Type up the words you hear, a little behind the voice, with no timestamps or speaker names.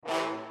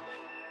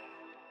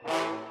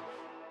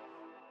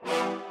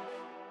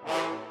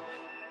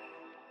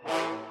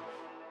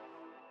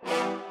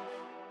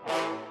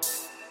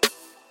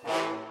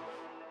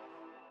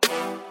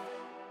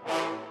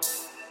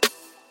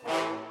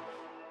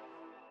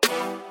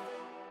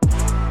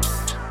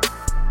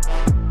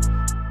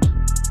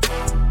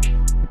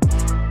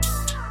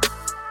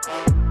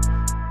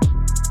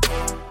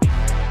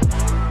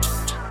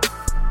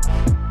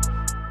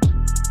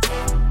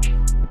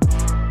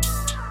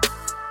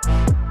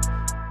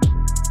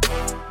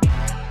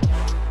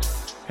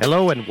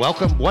Hello and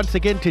welcome once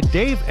again to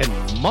Dave and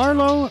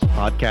Marlow,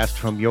 podcast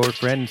from your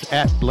friends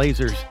at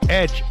Blazers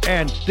Edge.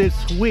 And this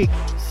week,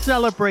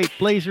 celebrate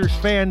Blazers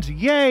fans.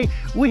 Yay!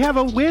 We have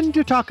a win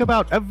to talk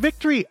about, a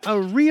victory, a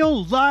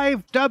real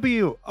live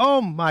W.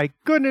 Oh my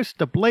goodness,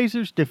 the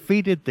Blazers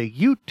defeated the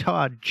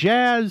Utah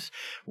Jazz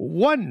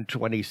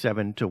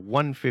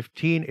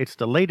 127-115. It's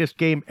the latest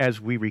game as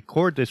we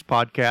record this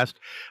podcast.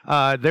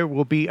 There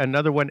will be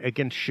another one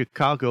against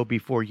Chicago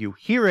before you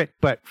hear it,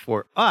 but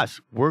for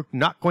us, we're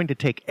not going to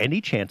take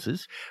any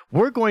chances.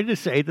 We're going to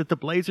say that the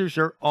Blazers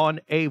are on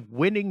a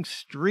winning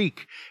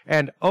streak.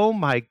 And oh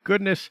my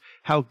goodness,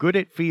 how good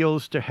it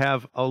feels to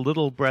have a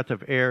little breath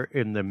of air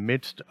in the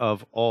midst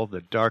of all the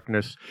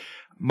darkness.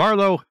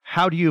 Marlow,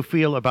 how do you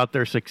feel about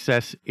their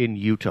success in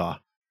Utah?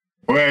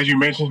 Well, as you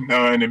mentioned,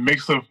 in the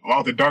mix of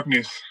all the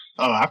darkness,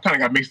 I've kind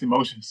of got mixed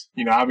emotions.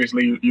 You know,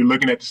 obviously you're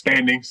looking at the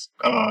standings.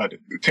 The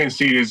 10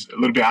 seed is a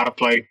little bit out of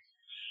play.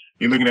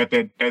 You're looking at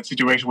that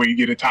situation where you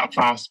get a top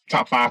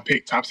five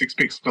pick, top six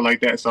picks, something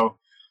like that. So,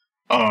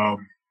 kind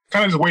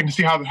of just waiting to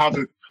see how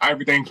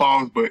everything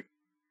falls. But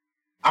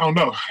I don't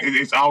know.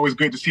 It's always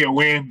good to see a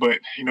win, but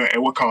you know,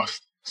 at what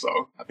cost? So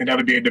I think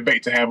that'll be a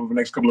debate to have over the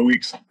next couple of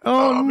weeks.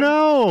 Oh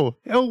no,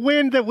 a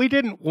win that we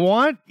didn't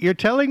want. You're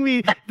telling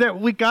me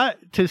that we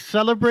got to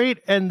celebrate,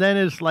 and then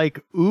it's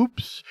like,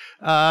 oops,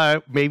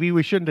 maybe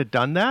we shouldn't have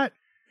done that.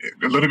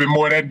 A little bit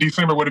more of that in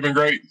December would have been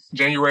great.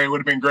 January would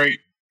have been great.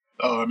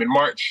 In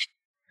March,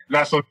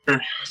 not so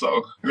sure.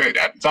 So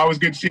it's always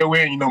good to see a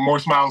win. You know, more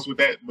smiles with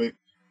that. But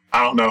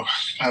I don't know.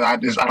 I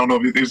don't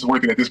know if it's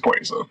worth it at this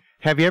point. So,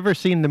 have you ever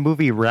seen the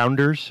movie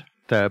Rounders,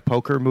 the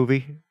poker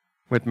movie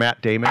with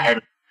Matt Damon? I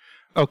haven't.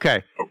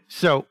 Okay,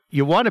 so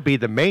you want to be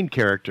the main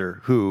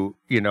character who,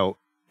 you know,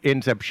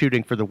 ends up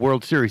shooting for the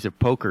World Series of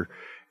Poker.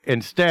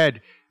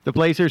 Instead, the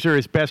Blazers are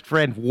his best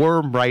friend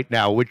Worm right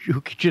now,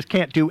 who just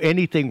can't do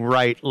anything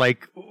right.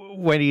 Like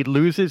when he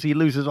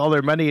loses all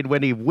their money, and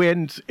when he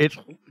wins, it's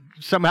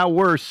somehow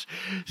worse.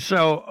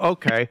 So,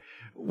 okay.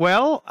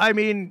 Well, I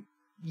mean,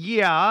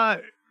 yeah,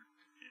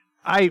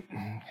 I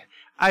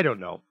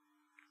don't know.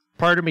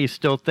 Part of me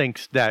still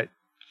thinks that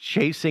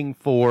chasing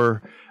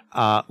for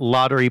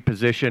lottery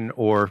position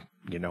or,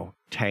 you know,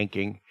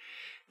 tanking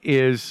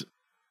is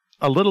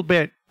a little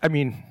bit, I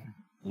mean,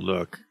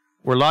 look,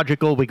 we're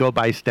logical, we go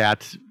by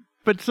stats,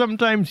 but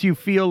sometimes you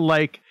feel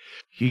like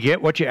you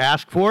get what you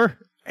ask for.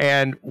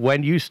 And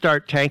when you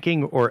start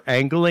tanking or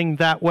angling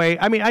that way,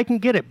 I mean, I can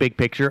get it big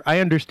picture. I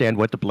understand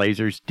what the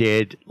Blazers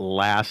did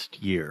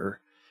last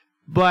year.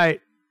 But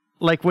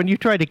like when you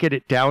try to get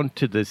it down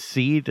to the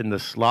seed and the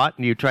slot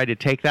and you try to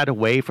take that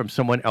away from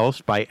someone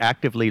else by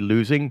actively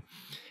losing,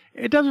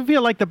 it doesn't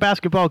feel like the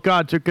basketball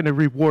gods are going to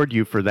reward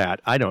you for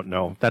that. I don't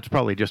know. That's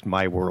probably just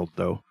my world,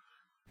 though.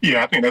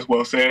 Yeah, I think that's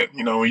well said.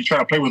 You know, when you try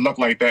to play with luck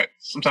like that,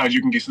 sometimes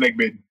you can get snake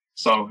bitten.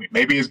 So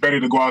maybe it's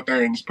better to go out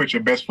there and just put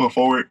your best foot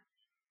forward.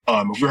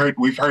 If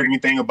we've heard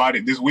anything about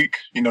it this week,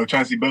 you know,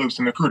 Chauncey Billups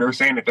and the crew, they're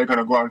saying that they're going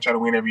to go out and try to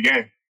win every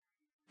game.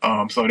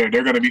 So they're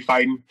going to be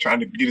fighting,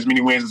 trying to get as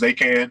many wins as they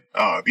can,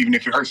 even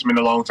if it hurts them in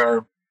the long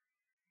term.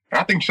 And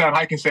I think Sean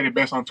Highkin said it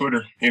best on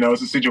Twitter. You know,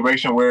 it's a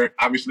situation where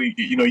obviously,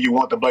 you know, you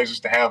want the Blazers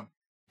to have,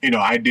 you know,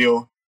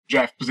 ideal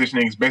draft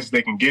positioning as best as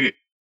they can get it.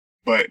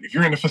 But if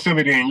you're in the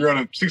facility and you're on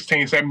a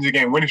 16, 17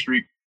 game winning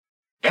streak,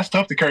 that's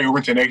tough to carry over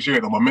into next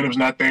year. The momentum's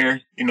not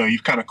there. You know,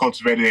 you've kind of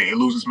cultivated a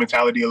losers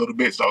mentality a little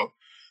bit. So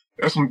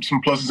there's some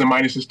pluses and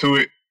minuses to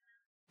it.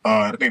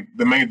 I think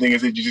the main thing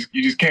is that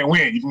you just can't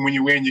win. Even when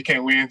you win, you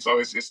can't win. So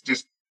it's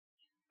just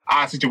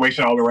odd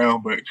situation all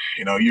around. But,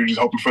 you know, you're just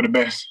hoping for the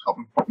best,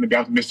 hoping to be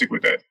optimistic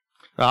with that.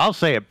 I'll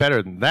say it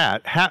better than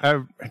that.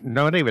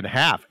 Not even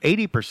half.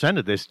 80%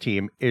 of this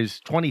team is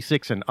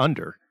 26 and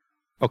under.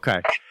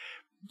 Okay.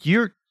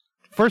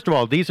 First of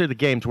all, these are the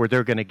games where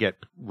they're going to get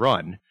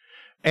run,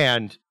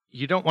 and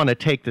you don't want to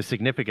take the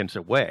significance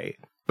away.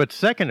 But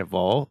second of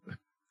all,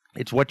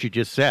 it's what you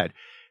just said.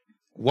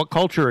 What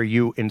culture are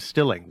you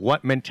instilling?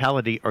 What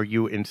mentality are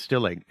you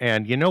instilling?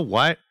 And you know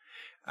what?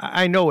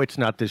 I know it's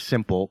not this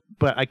simple,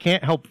 but I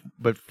can't help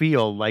but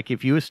feel like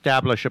if you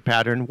establish a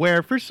pattern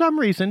where for some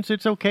reasons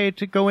it's okay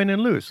to go in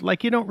and lose,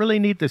 like you don't really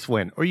need this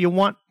win, or you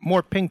want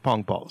more ping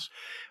pong balls.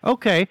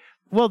 Okay,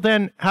 well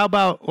then how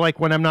about like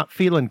when I'm not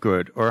feeling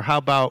good, or how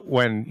about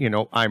when, you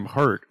know, I'm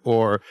hurt,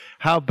 or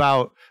how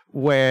about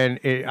when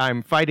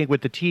I'm fighting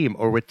with the team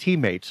or with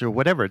teammates or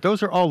whatever.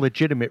 Those are all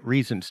legitimate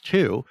reasons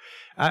too.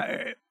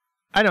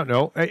 I don't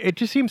know. It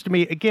just seems to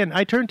me, again,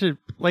 I turn to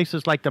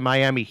places like the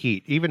Miami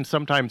Heat, even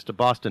sometimes the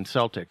Boston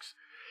Celtics,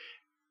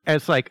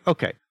 as like,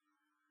 okay,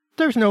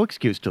 there's no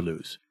excuse to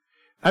lose.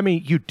 I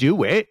mean, you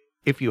do it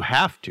if you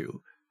have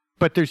to,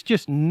 but there's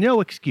just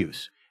no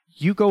excuse.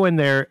 You go in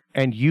there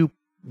and you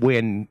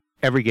win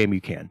every game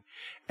you can.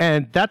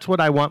 And that's what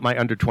I want my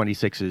under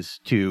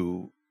 26s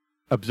to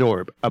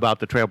absorb about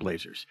the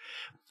Trailblazers.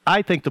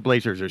 I think the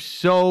Blazers are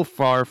so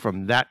far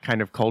from that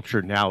kind of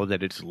culture now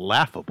that it's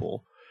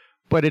laughable.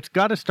 But it's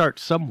got to start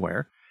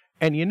somewhere.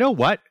 And you know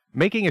what?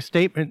 Making a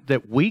statement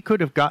that we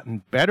could have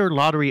gotten better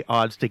lottery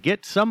odds to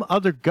get some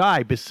other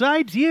guy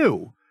besides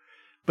you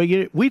but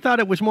we thought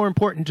it was more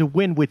important to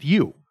win with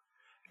you.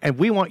 And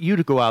we want you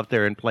to go out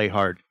there and play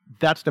hard.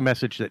 That's the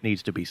message that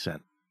needs to be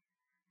sent.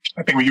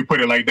 I think when you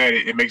put it like that,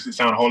 it makes it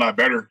sound a whole lot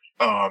better.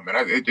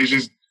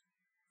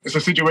 It's a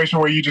situation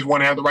where you just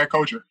want to have the right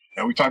culture.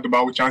 And we talked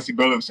about with Chauncey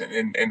Billups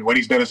and what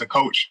he's done as a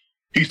coach.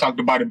 He's talked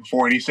about it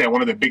before, and he said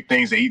one of the big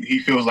things that he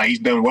feels like he's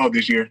done well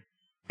this year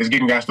is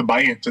getting guys to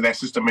buy into that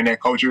system and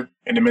that culture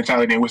and the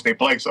mentality in which they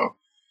play. So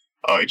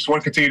I just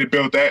want to continue to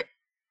build that.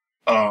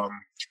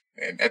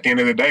 And at the end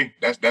of the day,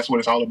 that's what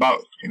it's all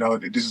about. You know,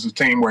 this is a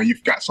team where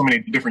you've got so many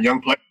different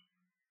young players.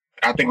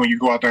 I think when you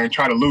go out there and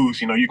try to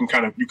lose, you know, you can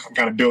kind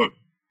of build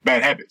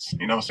bad habits.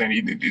 You know what I'm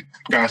saying?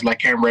 Guys like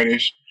Cam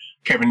Reddish,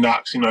 Kevin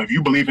Knox, you know, if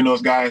you believe in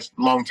those guys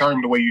long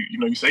term the way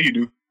you say you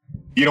do,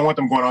 you don't want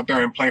them going out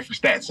there and playing for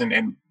stats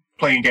and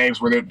playing games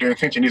where their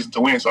intention isn't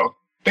to win. So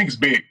I think it's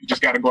big. You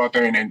just got to go out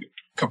there and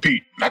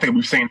compete. I think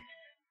we've seen,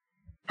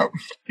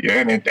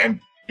 and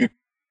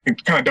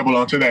kind of double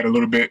onto that a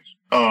little bit.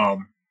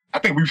 I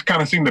think we've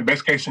kind of seen the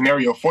best case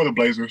scenario for the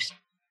Blazers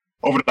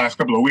over the last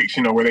couple of weeks.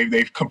 You know, where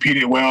they've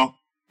competed well,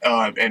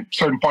 and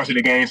certain parts of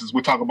the games, as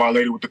we'll talk about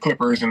later with the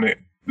Clippers and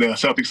the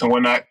Celtics and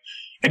whatnot,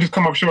 and just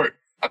come up short.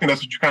 I think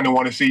that's what you kind of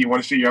want to see. You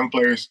want to see young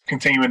players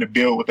continuing to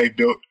build what they've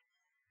built,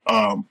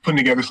 putting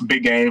together some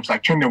big games.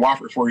 Like Trendon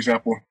Watford, for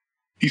example,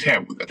 he's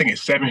had, I think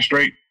it's 7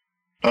 straight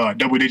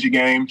double-digit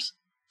games.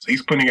 So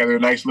he's putting together a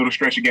nice little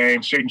stretch of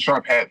games. Shaedon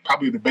Sharpe had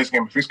probably the best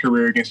game of his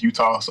career against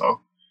Utah.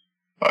 So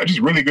just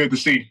really good to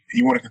see.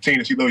 You want to continue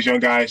to see those young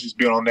guys just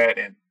build on that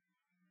and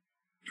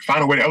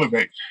find a way to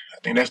elevate. I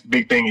think that's the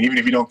big thing. And even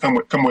if you don't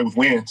come away with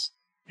wins,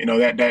 you know,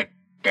 that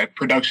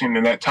production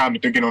and that time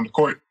that they're getting on the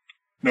court,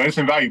 you know, it's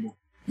invaluable.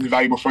 It's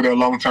valuable for their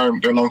long-term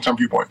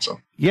viewpoint.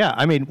 So yeah,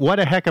 I mean, what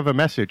a heck of a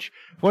message.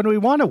 When we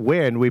want to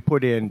win, we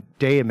put in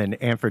Dame and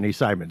Anthony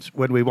Simons.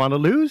 When we want to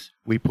lose,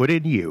 we put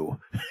in you.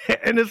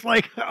 And it's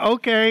like,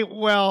 okay,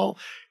 well,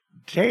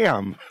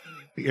 damn.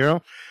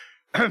 You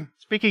know?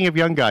 Speaking of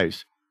young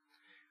guys,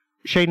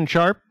 Shaedon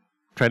Sharpe,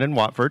 Trendon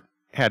Watford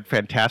had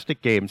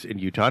fantastic games in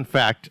Utah. In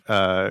fact,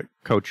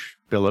 Coach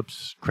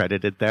Billups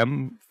credited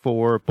them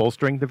for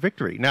bolstering the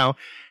victory. Now,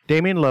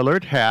 Damian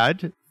Lillard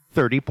had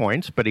 30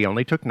 points, but he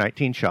only took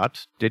 19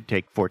 shots, did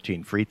take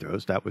 14 free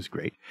throws. That was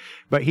great.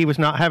 But he was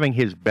not having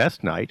his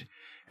best night.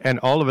 And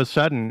all of a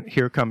sudden,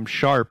 here comes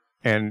Sharpe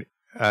and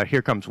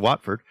here comes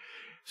Watford,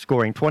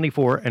 scoring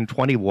 24 and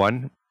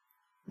 21,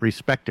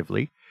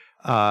 respectively.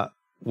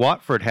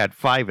 Watford had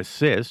 5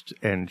 assists,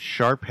 and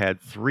Sharpe had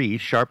 3.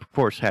 Sharpe, of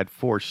course, had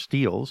 4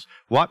 steals.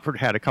 Watford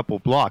had a couple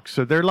blocks.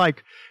 So they're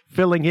like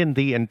filling in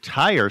the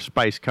entire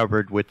spice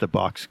cupboard with the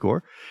box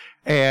score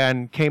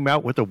and came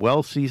out with a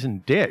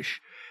well-seasoned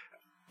dish.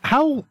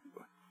 How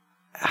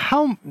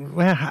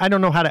well, I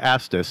don't know how to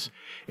ask this.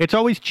 It's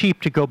always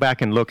cheap to go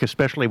back and look,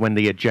 especially when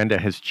the agenda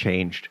has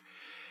changed.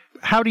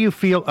 How do you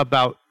feel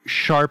about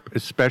Sharpe,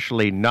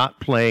 especially not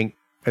playing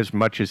as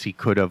much as he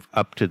could have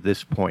up to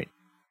this point?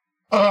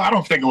 I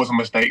don't think it was a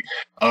mistake.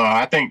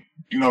 I think,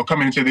 you know,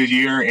 coming into this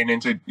year and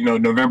into, you know,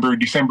 November,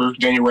 December,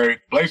 January,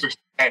 Blazers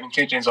had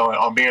intentions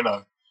on being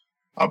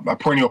a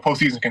perennial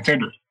postseason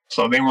contender.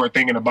 So they weren't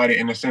thinking about it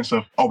in the sense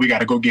of, we got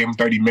to go give him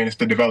 30 minutes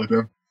to develop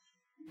him.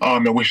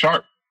 And with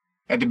Sharpe,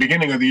 at the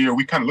beginning of the year,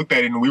 we kind of looked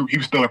at it and he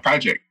was still a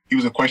project. He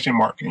was a question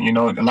mark. And, you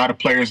know, a lot of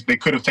players they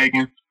could have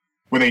taken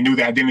where they knew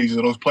the identities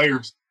of those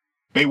players.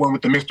 They went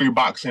with the mystery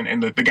box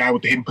and the guy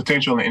with the hidden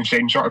potential in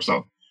Shaedon Sharpe. So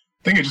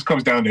I think it just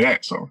comes down to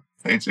that. So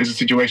it's a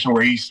situation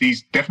where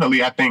he's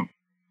definitely, I think,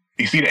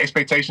 he see the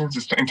expectations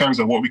in terms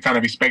of what we kind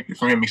of expected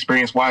from him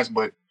experience-wise.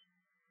 But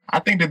I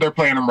think that they're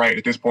playing him right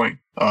at this point.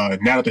 Now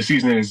that the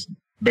season is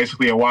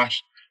basically a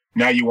wash,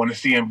 now you want to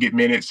see him get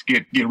minutes,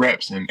 get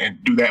reps and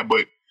do that.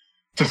 But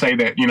to say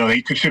that, you know,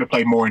 he should have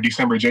played more in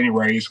December,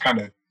 January is kind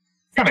of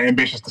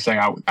ambitious to say,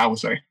 I would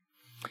say.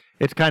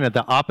 It's kind of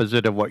the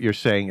opposite of what you're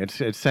saying.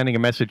 It's sending a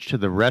message to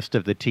the rest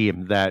of the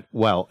team that,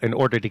 well, in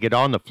order to get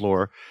on the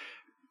floor,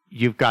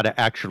 you've got to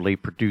actually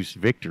produce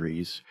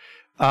victories.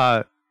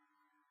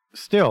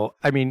 Still,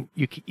 I mean,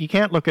 you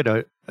can't look at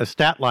a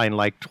stat line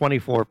like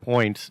 24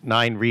 points,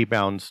 9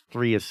 rebounds,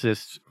 3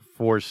 assists,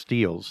 4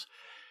 steals,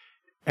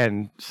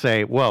 and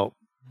say, well,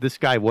 this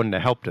guy wouldn't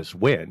have helped us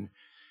win.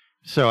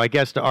 So I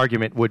guess the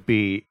argument would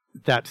be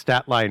that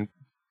stat line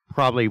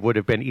probably would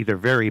have been either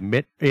very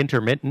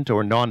intermittent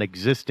or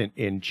non-existent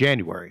in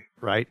January,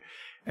 right?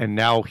 And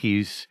now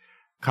he's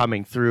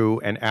coming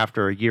through, and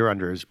after a year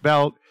under his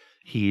belt,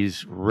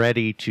 he's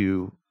ready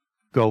to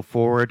go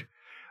forward.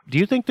 Do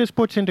you think this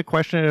puts into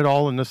question at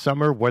all in the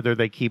summer whether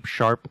they keep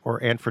Sharpe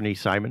or Anthony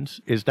Simons?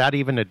 Is that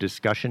even a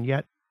discussion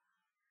yet?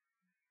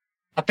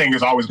 I think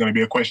it's always going to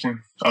be a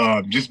question,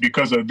 just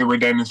because of the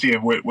redundancy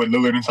of what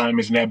Lillard and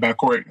Simons in that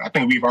backcourt. I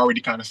think we've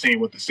already kind of seen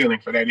what the ceiling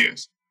for that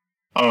is.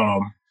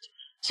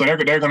 So they're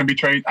going to be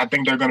trade. I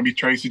think they're going to be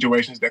trade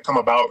situations that come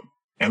about.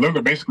 And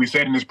Lillard basically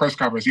said in his press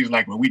conference, he's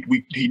like, well,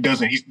 he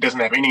doesn't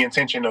have any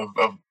intention of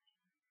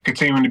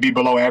continuing to be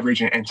below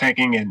average and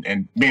tanking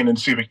and being in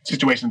the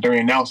situation they're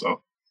in now.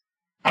 So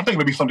I think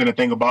it'll be something to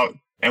think about.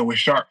 And with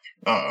Sharpe,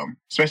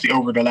 especially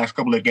over the last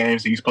couple of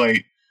games that he's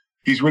played,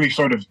 he's really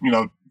sort of,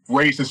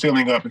 raised the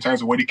ceiling up in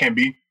terms of what he can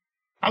be.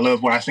 I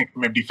love what I think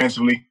from him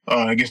defensively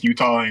against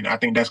Utah, and I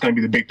think that's going to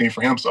be the big thing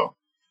for him. So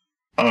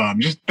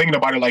just thinking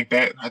about it like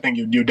that, I think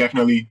you'll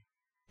definitely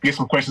get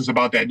some questions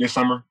about that this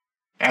summer,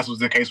 as was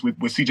the case with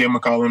CJ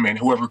McCollum and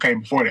whoever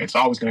came before that. It's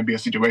always going to be a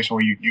situation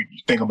where you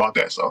think about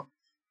that. So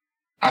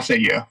I say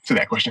yeah to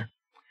that question.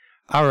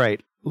 All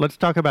right. Let's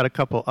talk about a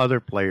couple other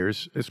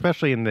players,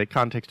 especially in the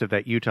context of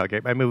that Utah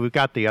game. I mean, we've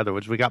got the other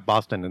ones. We got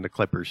Boston and the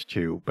Clippers,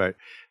 too, but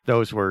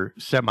those were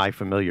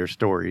semi-familiar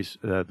stories.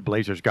 The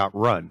Blazers got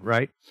run,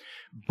 right?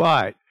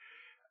 But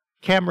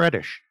Cam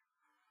Reddish,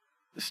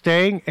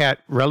 staying at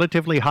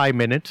relatively high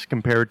minutes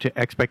compared to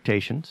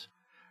expectations,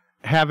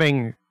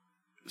 having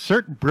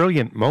certain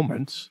brilliant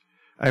moments.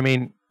 I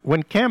mean,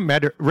 when Cam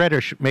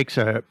Reddish makes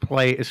a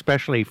play,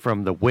 especially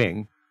from the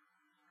wing,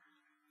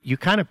 you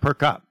kind of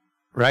perk up,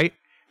 right?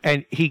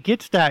 And he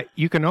gets that,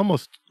 you can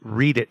almost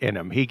read it in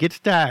him. He gets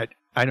that,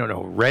 I don't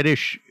know,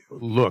 reddish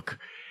look.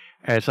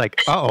 And it's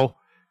like,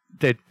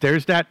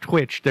 there's that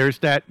twitch, there's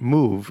that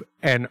move,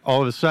 and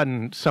all of a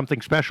sudden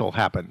something special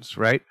happens,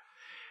 right?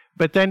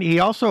 But then he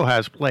also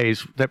has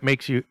plays that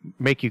make you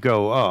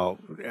go,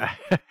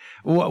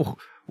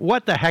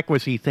 what the heck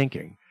was he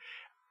thinking?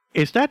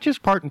 Is that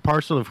just part and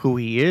parcel of who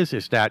he is?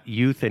 Is that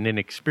youth and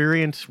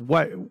inexperience?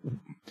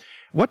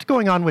 What's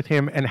going on with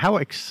him, and how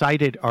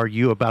excited are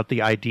you about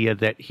the idea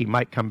that he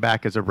might come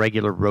back as a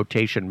regular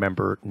rotation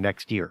member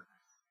next year?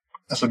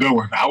 That's a good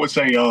one. I would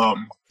say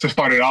to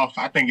start it off,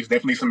 I think it's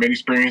definitely some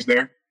inexperience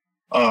there.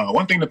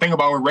 One thing to think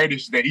about with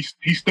Reddish is that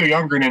he's still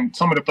younger than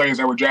some of the players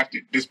that were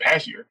drafted this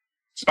past year,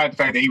 despite the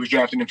fact that he was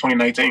drafted in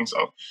 2019.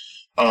 So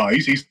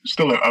he's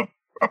still a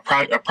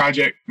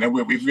project that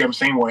we've ever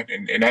seen one,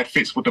 and that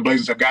fits what the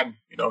Blazers have gotten.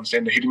 You know what I'm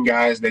saying? The hidden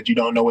guys that you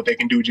don't know what they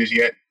can do just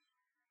yet.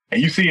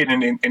 And you see it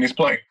in his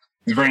play.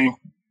 It's very.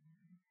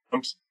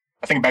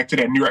 I think back to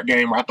that New York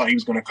game where I thought he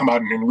was going to come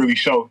out and really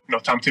show,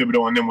 Tom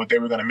Thibodeau and them what they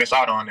were going to miss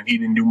out on, and he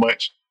didn't do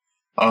much.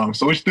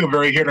 So it's still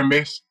very hit or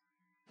miss.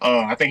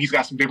 I think he's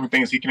got some different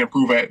things he can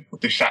improve at with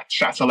the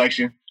shot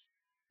selection,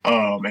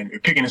 and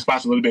picking his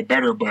spots a little bit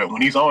better. But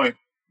when he's on,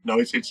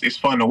 it's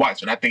fun to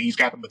watch, and I think he's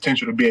got the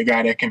potential to be a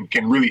guy that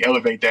can really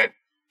elevate that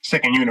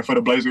second unit for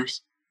the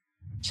Blazers.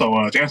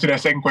 So to answer that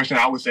second question,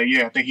 I would say,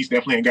 yeah, I think he's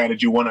definitely a guy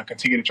that you want to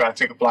continue to try to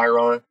take a flyer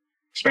on,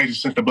 especially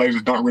since the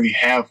Blazers don't really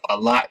have a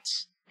lot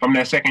from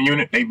that second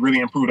unit. They've really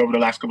improved over the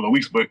last couple of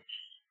weeks, but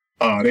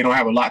they don't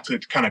have a lot to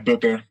kind of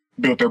build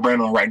their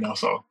brand on right now.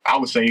 So I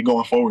would say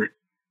going forward,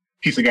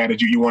 he's a guy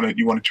that you want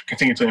to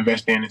continue to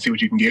invest in and see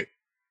what you can get.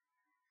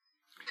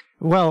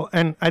 Well,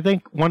 and I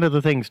think one of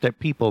the things that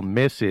people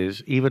miss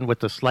is, even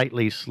with the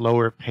slightly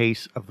slower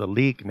pace of the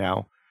league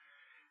now,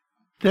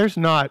 there's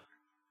not,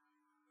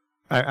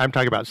 I'm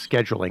talking about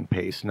scheduling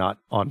pace, not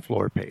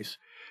on-floor pace.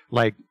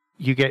 Like,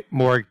 you get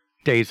more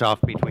days off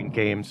between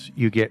games,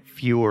 you get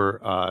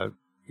fewer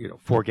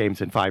 4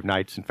 games in 5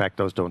 nights. In fact,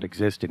 those don't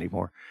exist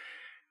anymore.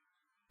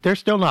 They're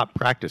still not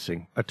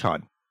practicing a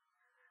ton.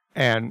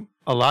 And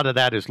a lot of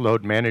that is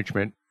load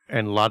management,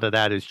 and a lot of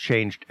that is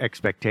changed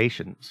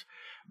expectations.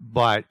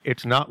 But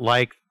it's not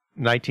like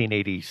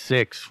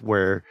 1986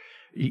 where,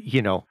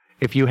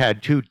 if you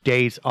had 2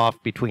 days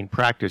off between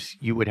practice,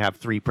 you would have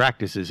 3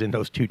 practices in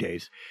those 2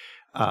 days.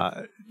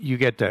 You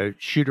get to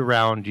shoot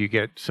around, you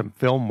get some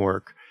film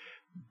work,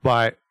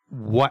 but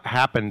what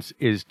happens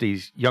is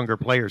these younger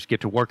players get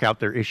to work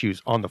out their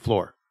issues on the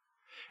floor.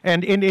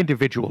 And in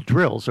individual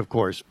drills, of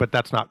course, but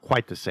that's not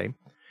quite the same.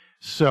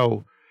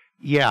 So,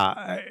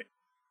 yeah,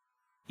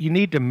 you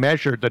need to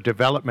measure the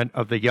development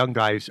of the young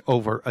guys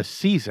over a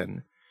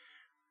season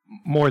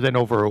more than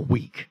over a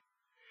week.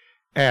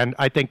 And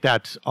I think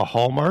that's a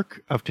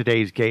hallmark of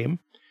today's game.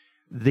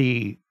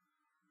 The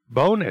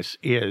bonus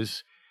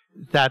is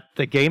that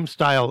the game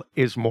style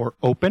is more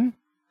open,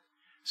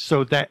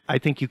 so that I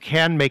think you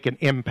can make an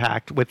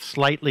impact with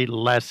slightly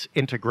less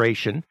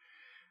integration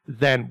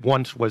than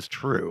once was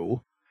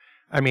true.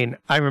 I mean,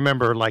 I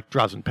remember like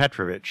Drazen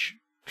Petrovic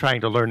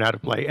trying to learn how to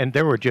play, and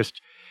there were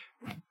just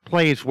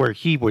plays where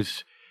he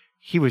was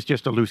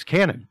just a loose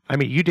cannon. I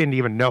mean, you didn't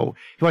even know.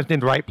 He wasn't in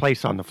the right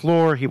place on the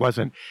floor. He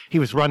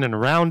was running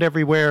around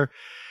everywhere.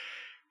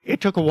 It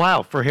took a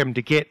while for him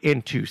to get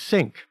into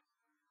sync.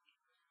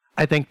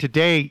 I think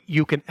today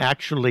you can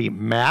actually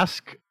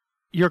mask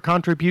your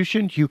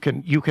contribution. You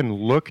can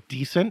look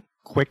decent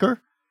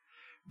quicker,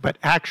 but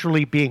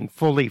actually being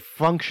fully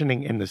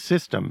functioning in the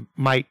system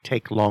might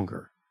take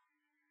longer.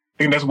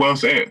 I think that's well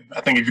said.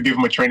 I think if you give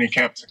him a training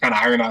camp to kind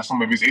of iron out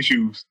some of his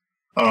issues,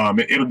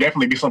 it'll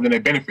definitely be something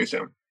that benefits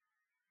him.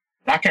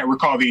 I can't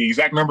recall the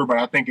exact number, but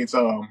I think it's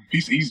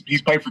he's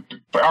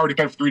already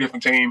played for 3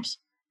 different teams.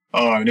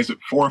 And there's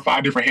 4 or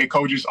 5 different head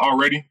coaches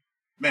already.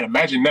 Man,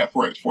 imagine that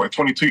for a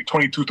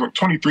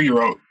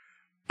 23-year-old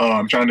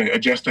trying to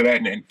adjust to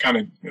that and kind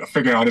of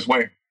figuring out his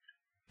way.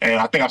 And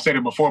I think I've said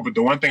it before, but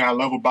the one thing I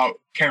love about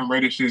Cam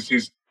Reddish is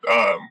his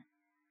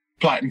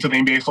plot into the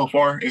NBA so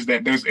far is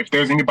that if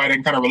there's anybody that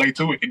can kind of relate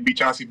to it, it'd be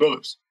Chauncey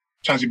Billups.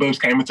 Chauncey Billups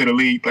came into the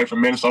league, played for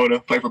Minnesota,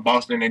 played for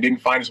Boston, and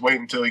didn't find his way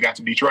until he got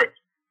to Detroit.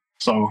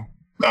 So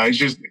It's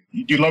just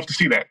you love to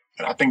see that.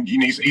 And I think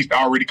he's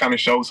already kind of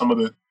showed some of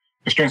the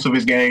strengths of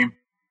his game.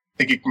 I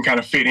think he can kind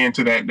of fit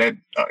into that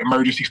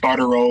emergency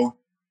starter role,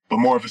 but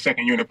more of a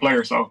second unit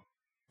player. So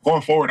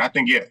going forward, I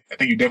think you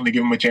definitely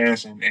give him a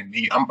chance. And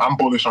I'm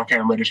bullish on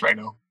Cam Reddish right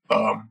now,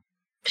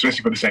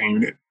 especially for the second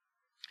unit.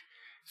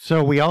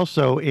 So we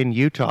also in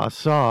Utah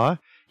saw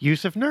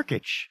Yusuf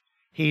Nurkic.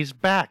 He's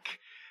back.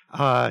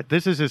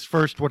 This is his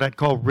first what I'd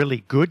call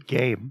really good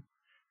game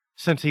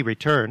since he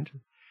returned.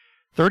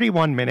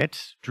 31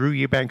 minutes. Drew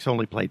Eubanks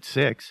only played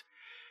 6.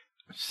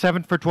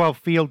 7 for 12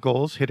 field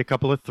goals, hit a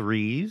couple of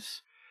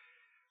threes.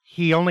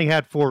 He only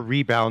had 4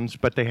 rebounds,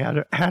 but they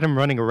had him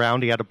running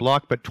around. He had a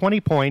block, but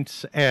 20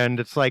 points, and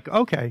it's like,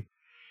 okay,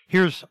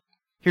 here's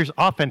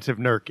offensive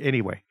Nurk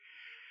anyway.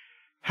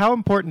 How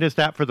important is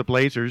that for the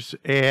Blazers,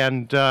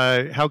 and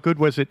how good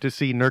was it to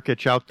see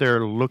Nurkic out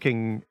there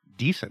looking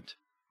decent?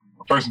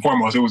 First and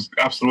foremost, it was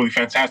absolutely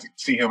fantastic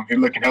to see him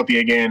looking healthy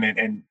again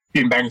and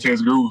getting back into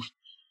his groove.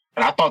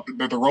 And I thought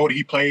that the role that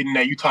he played in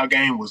that Utah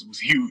game was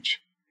huge.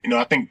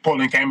 I think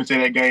Portland came into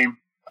that game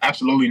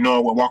absolutely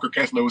knowing what Walker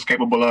Kessler was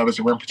capable of as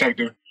a rim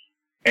protector.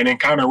 And then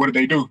counter, what did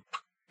they do?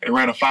 They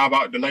ran a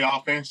 5-out delay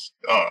offense.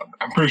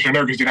 I'm pretty sure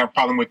Nurkic didn't have a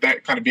problem with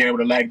that, kind of being able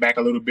to lag back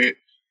a little bit.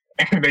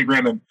 And they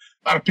ran a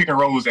lot of pick and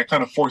rolls that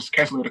kind of forced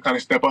Kessler to kind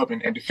of step up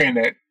and defend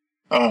that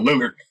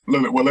Lillard,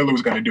 what Lillard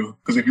was going to do.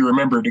 Because if you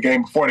remember the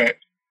game before that,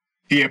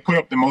 he had put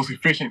up the most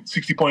efficient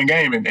 60-point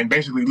game in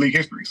basically league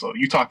history. So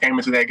Utah came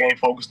into that game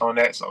focused on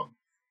that. So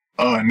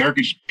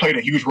Nurkic played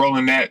a huge role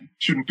in that,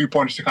 shooting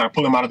 3-pointers to kind of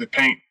pull him out of the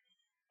paint.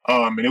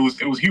 And it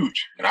was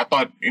huge. And I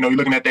thought, you're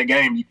looking at that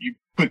game, you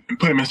put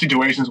him in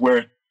situations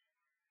where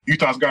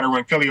Utah's got to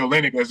run Kelly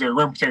Olynyk as their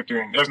rim protector,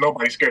 and there's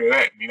nobody scared of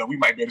that. We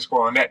might be able to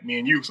score on that, me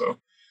and you. So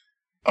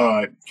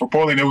for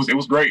Portland, it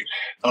was great.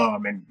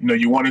 And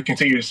you want to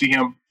continue to see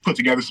him put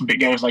together some big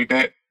games like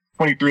that.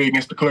 23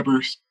 against the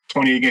Clippers,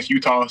 20 against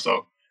Utah.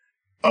 So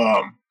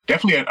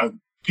definitely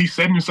he's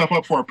setting himself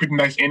up for a pretty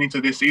nice ending to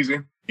this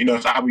season.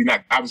 It's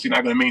obviously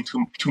not going to mean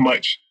too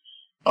much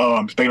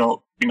if they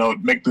don't,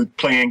 make the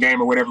play-in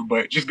game or whatever.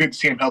 But just good to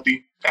see him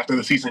healthy after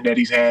the season that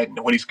he's had and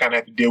what he's kind of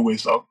had to deal with.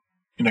 So,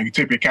 you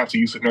tip your cap to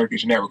Yusuf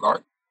Nurkic in that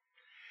regard.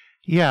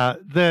 Yeah,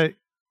 the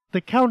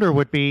counter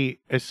would be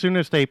as soon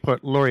as they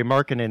put Lauri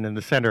Markkanen in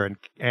the center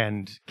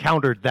and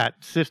countered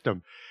that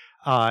system,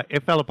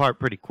 it fell apart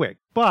pretty quick.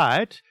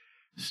 But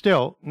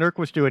still, Nurk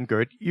was doing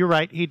good. You're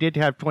right, he did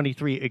have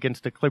 23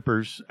 against the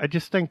Clippers. I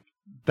just think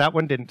that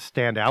one didn't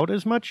stand out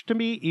as much to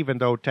me, even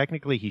though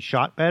technically he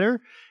shot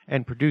better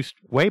and produced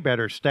way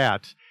better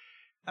stats.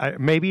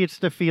 Maybe it's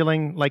the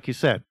feeling, like you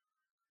said,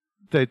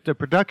 the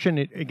production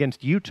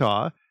against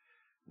Utah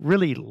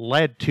really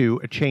led to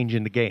a change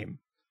in the game.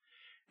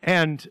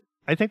 And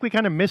I think we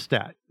kind of missed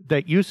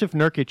that Yusuf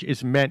Nurkic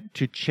is meant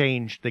to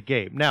change the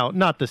game. Now,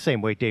 not the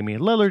same way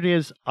Damian Lillard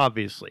is,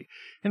 obviously.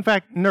 In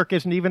fact, Nurk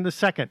isn't even the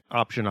second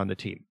option on the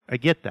team. I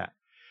get that.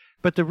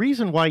 But the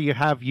reason why you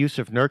have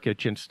Yusuf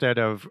Nurkic instead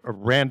of a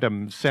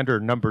random center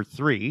number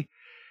 3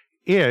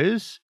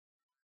 is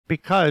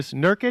because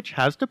Nurkic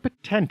has the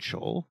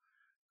potential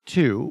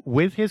to,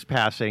 with his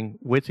passing,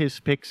 with his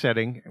pick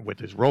setting, with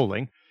his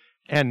rolling,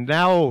 and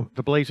now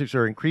the Blazers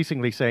are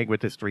increasingly saying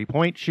with his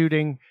 3-point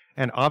shooting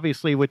and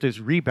obviously with his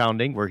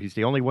rebounding, where he's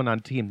the only one on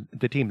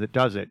the team that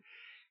does it,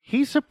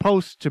 he's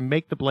supposed to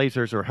make the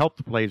Blazers or help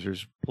the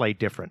Blazers play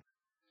different.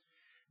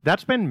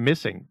 That's been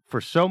missing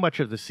for so much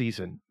of the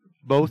season,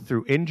 both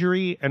through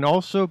injury and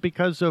also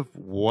because of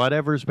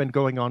whatever's been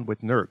going on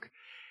with Nurk.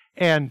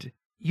 And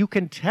you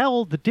can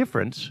tell the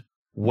difference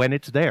when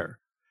it's there.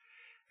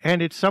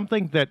 And it's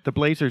something that the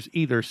Blazers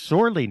either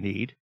sorely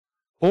need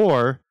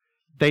or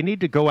they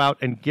need to go out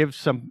and get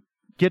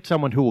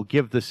someone who will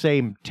give the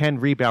same 10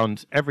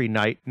 rebounds every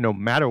night, no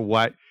matter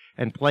what,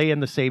 and play in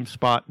the same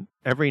spot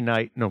every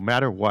night, no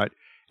matter what,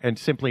 and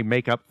simply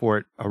make up for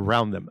it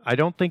around them. I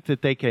don't think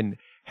that they can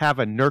have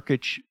a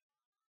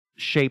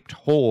Nurkic-shaped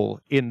hole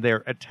in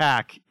their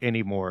attack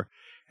anymore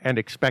and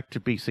expect to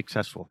be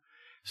successful.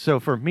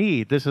 So for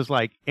me, this is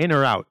like in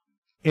or out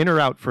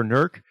for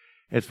Nurk,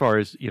 as far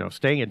as,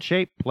 staying in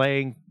shape,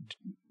 playing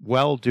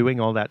well, doing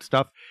all that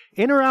stuff.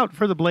 In or out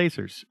for the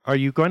Blazers? Are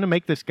you going to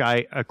make this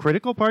guy a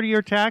critical part of your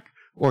attack,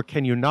 or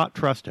can you not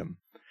trust him?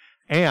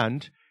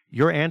 And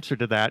your answer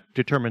to that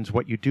determines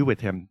what you do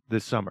with him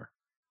this summer.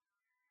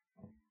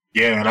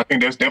 Yeah, and I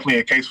think there's definitely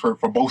a case for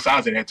both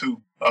sides of that,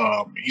 too.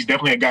 He's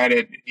definitely a guy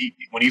that,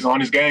 when he's on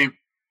his game,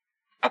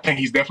 I think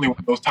he's definitely one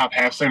of those top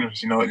half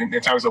centers,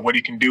 in terms of what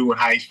he can do and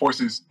how he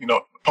forces,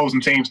 opposing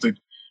teams to,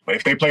 but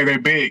if they play their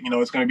big,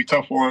 it's going to be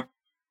tough for him.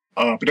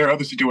 But there are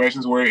other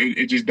situations where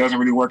it just doesn't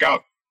really work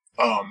out.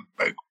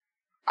 But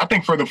I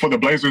think for the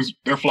Blazers,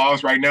 their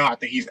flaws right now, I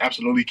think he's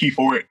absolutely key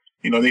for it.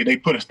 They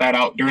put a stat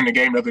out during the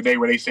game the other day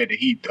where they said that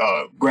he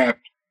grabbed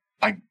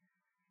I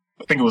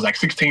think it was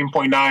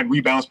 16.9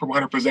 rebounds per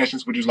 100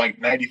 possessions, which is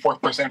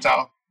 94th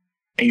percentile.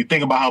 And you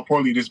think about how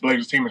poorly this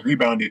Blazers team has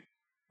rebounded.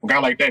 A guy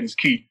like that is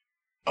key.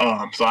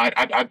 So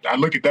I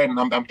look at that and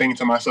I'm thinking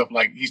to myself,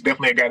 he's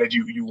definitely a guy that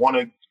you want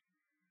to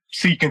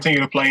see continue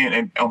to play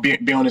and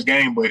be on his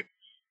game, but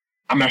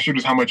I'm not sure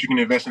just how much you can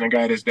invest in a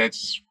guy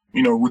that's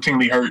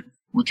routinely hurt,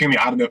 routinely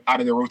out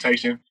of the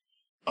rotation,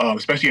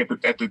 especially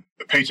at the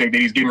paycheck that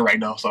he's getting right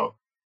now. So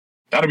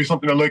that'll be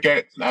something to look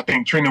at. I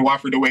think Trendon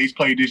Watford, the way he's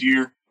played this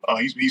year,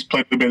 he's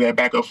played a bit of that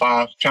backup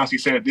five. Chauncey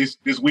said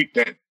this week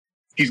that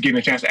he's getting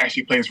a chance to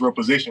actually play his real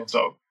position.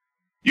 So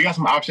you got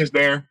some options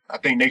there. I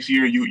think next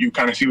year you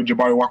kind of see what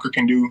Jabari Walker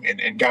can do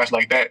and guys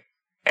like that.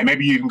 And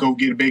maybe you can go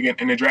get big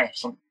in the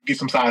draft, get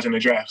some size in the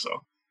draft. So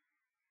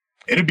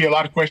it'll be a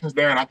lot of questions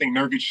there. And I think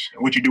Nurkic,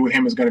 what you do with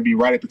him is going to be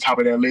right at the top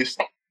of that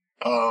list,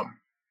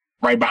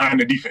 right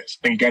behind the defense.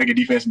 I think you got to get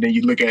defense, and then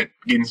you look at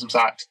getting some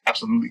size.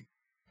 Absolutely.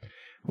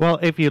 Well,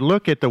 if you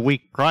look at the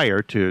week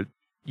prior to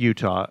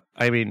Utah,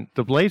 I mean,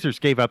 the Blazers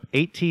gave up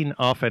 18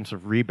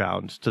 offensive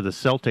rebounds to the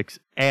Celtics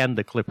and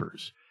the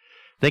Clippers.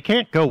 They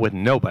can't go with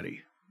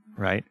nobody,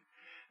 right?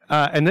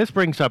 And this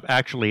brings up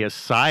actually a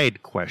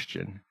side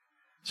question.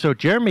 So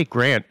Jeremy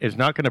Grant is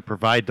not going to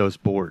provide those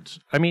boards.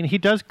 I mean, he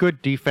does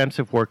good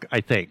defensive work,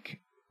 I think,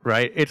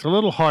 right? It's a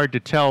little hard to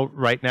tell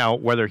right now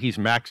whether he's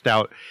maxed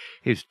out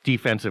his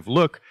defensive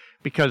look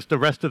because the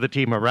rest of the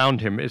team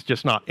around him is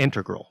just not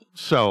integral.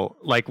 So,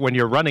 like when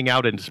you're running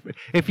out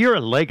if you're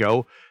a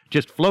Lego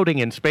just floating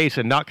in space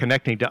and not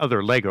connecting to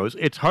other Legos,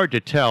 it's hard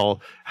to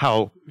tell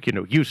how,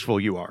 useful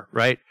you are,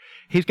 right?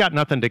 He's got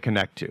nothing to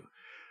connect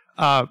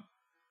to.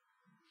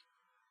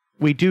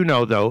 We do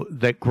know, though,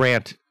 that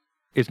Grant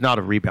is not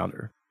a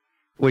rebounder,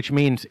 which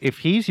means if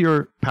he's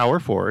your power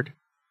forward,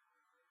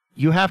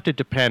 you have to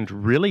depend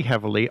really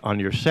heavily on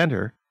your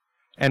center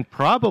and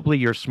probably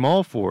your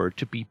small forward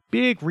to be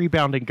big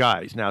rebounding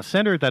guys. Now,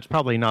 center, that's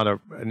probably not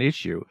an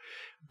issue,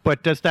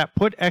 but does that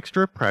put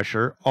extra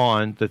pressure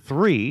on the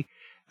three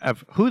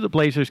of who the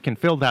Blazers can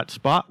fill that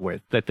spot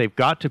with, that they've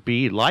got to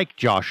be like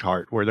Josh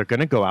Hart, where they're going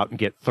to go out and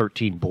get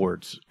 13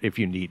 boards if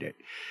you need it?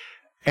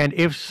 And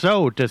if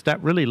so, does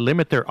that really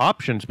limit their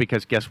options?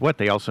 Because guess what?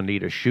 They also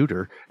need a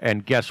shooter.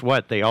 And guess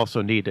what? They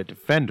also need a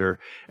defender.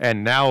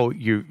 And now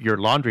your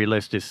laundry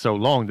list is so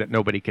long that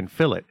nobody can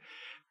fill it.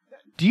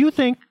 Do you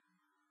think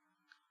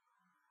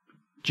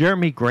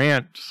Jeremy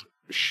Grant's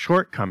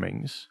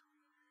shortcomings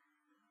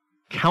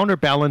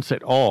counterbalance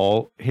at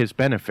all his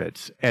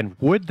benefits? And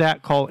would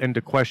that call into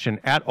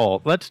question at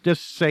all? Let's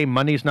just say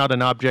money's not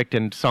an object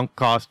and sunk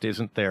cost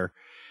isn't there.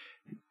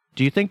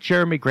 Do you think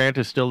Jeremy Grant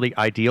is still the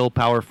ideal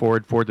power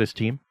forward for this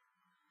team?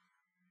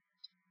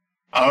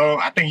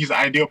 I think he's the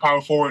ideal power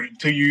forward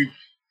until you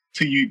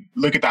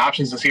look at the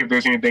options and see if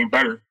there's anything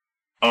better.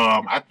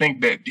 I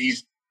think that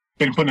he's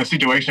been put in a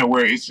situation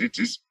where it's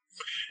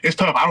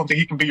tough. I don't think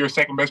he can be your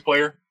second best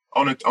player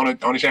on a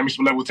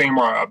championship level team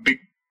or a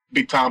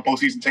big time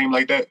postseason team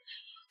like that.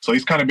 So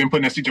he's kind of been put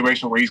in a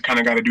situation where he's kind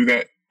of got to do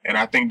that. And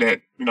I think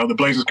that the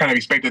Blazers kind of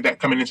expected that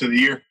coming into the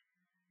year.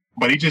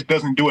 But he just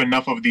doesn't do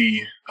enough of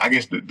the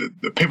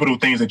pivotal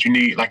things that you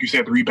need, like you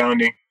said, the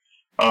rebounding.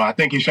 I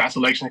think his shot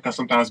selection can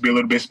sometimes be a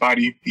little bit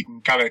spotty. He can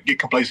kind of get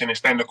complacent and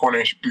stand in the corner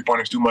and shoot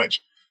three-pointers too much.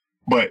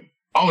 But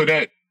all of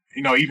that,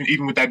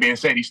 even with that being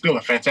said, he's still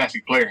a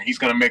fantastic player. He's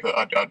going to make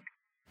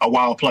a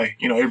wild play,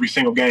 every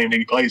single game that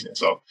he plays in.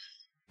 So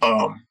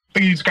I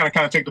think you just kind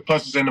of take the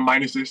pluses and the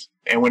minuses.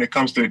 And when it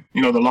comes to,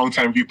 the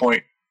long-term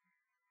viewpoint,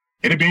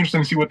 it'd be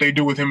interesting to see what they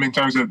do with him in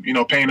terms of,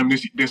 paying him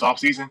this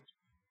offseason.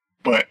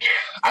 But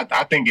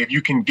I think if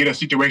you can get a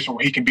situation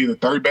where he can be the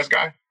third best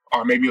guy,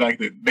 or maybe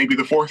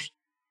the fourth,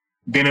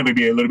 then it'll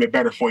be a little bit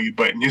better for you.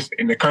 But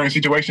in the current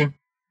situation,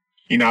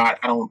 I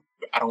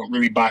don't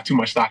really buy too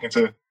much stock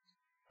into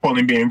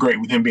Portland being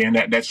great with him being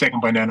that second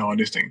banana on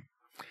this team.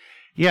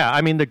 Yeah, I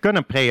mean, they're going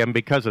to pay him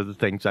because of the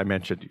things I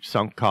mentioned,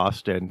 sunk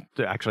cost, and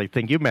the actually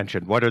thing you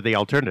mentioned. What are the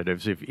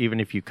alternatives? Even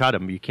if you cut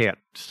him, you can't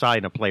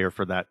sign a player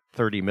for that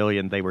 $30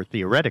 million they were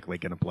theoretically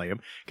going to play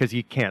him because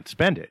you can't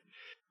spend it.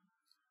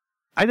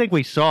 I think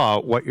we saw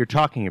what you're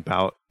talking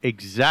about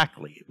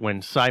exactly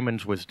when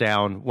Simons was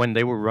down, when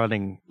they were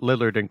running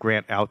Lillard and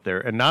Grant out there.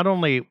 And not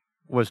only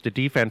was the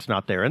defense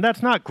not there, and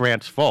that's not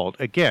Grant's fault.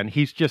 Again,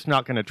 he's just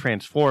not going to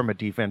transform a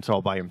defense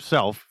all by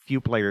himself.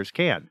 Few players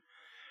can.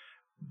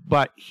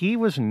 But he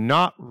was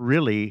not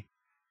really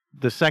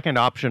the second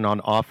option on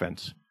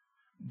offense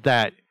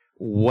that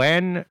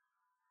when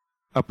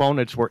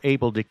opponents were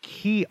able to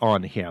key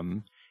on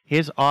him,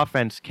 his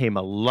offense came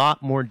a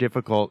lot more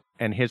difficult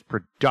and his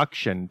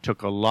production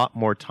took a lot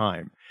more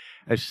time.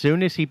 As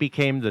soon as he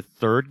became the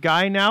third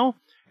guy now,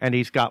 and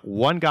he's got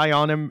one guy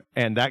on him,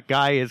 and that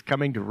guy is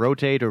coming to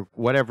rotate or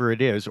whatever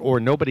it is, or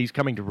nobody's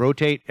coming to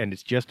rotate and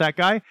it's just that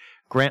guy,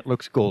 Grant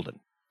looks golden.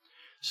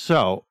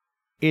 So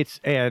it's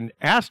an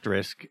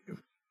asterisk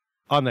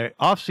on the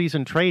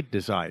off-season trade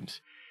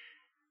designs.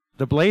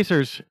 The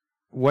Blazers,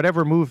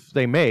 whatever move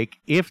they make,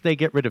 if they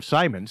get rid of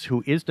Simons,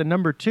 who is the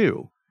number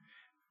 2,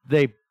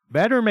 they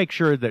better make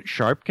sure that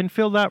Sharp can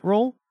fill that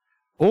role,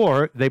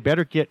 or they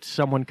better get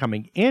someone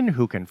coming in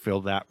who can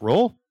fill that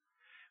role,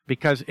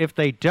 because if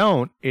they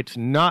don't, it's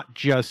not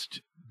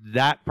just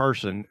that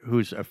person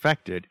who's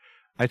affected.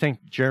 I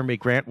think Jeremy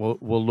Grant will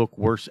look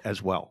worse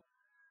as well.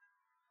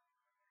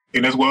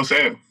 And that's well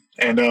said.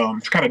 And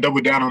to kind of double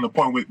down on the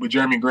point with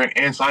Jeremy Grant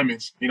and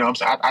Simons,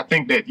 I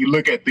think that you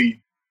look at the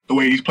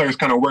way these players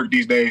kind of work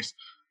these days.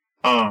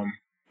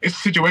 It's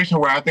a situation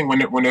where I think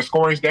when their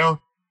scoring's down,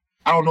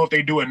 I don't know if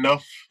they do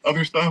enough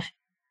other stuff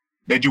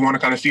that you want to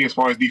kind of see as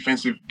far as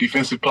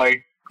defensive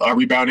play,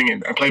 rebounding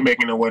and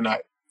playmaking and whatnot.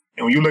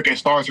 And when you look at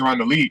stars around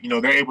the league,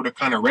 they're able to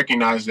kind of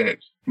recognize that,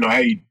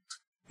 hey,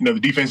 the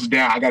defense is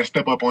down. I got to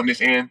step up on this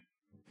end.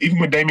 Even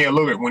with Damian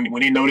Lillard,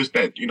 when he noticed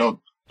that,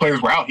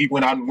 players were out, he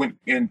went out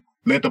and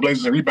led the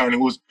Blazers in rebounding.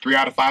 It was 3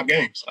 out of 5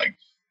 games. Like,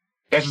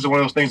 that's just one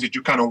of those things that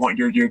you kind of want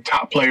your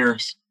top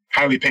players,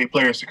 highly paid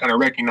players, to kind of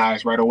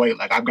recognize right away.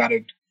 Like, I've got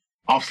to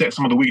offset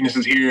some of the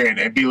weaknesses here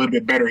and be a little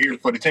bit better here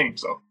for the team.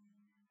 So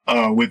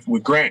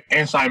with Grant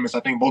and Simons, I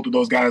think both of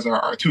those guys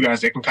are two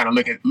guys that can kind of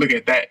look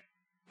at that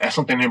as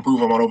something to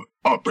improve on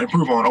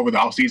over the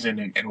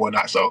offseason and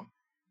whatnot. So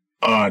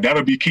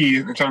that'll be key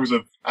in terms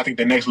of, I think,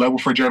 the next level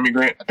for Jeremy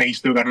Grant. I think he's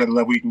still got another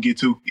level he can get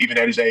to, even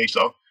at his age.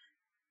 So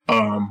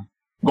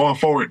going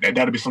forward,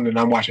 that'll be something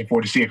I'm watching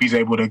for, to see if he's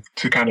able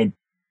to kind of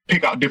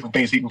pick out different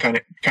things he can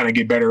kind of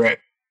get better at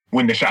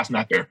when the shot's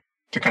not there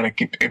to kind of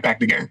impact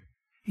the game.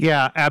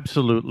 Yeah,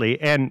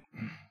 absolutely. And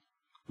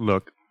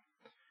look,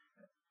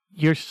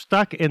 you're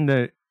stuck in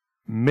the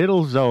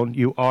middle zone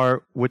you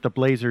are with the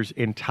Blazers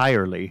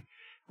entirely,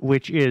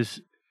 which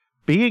is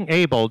being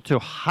able to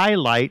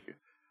highlight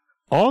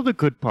all the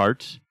good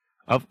parts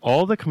of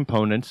all the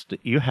components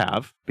that you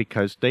have,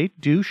 because they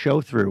do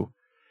show through,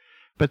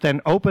 but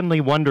then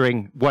openly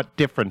wondering what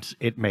difference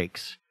it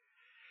makes.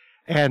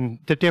 And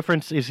the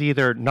difference is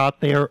either not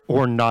there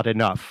or not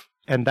enough.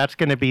 And that's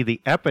going to be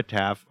the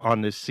epitaph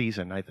on this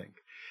season, I think.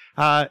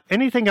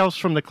 Anything else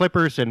from the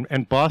Clippers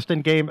and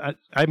Boston game?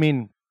 I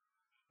mean,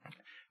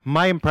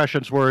 my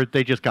impressions were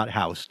they just got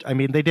housed. I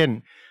mean,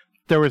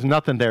 there was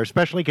nothing there,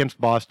 especially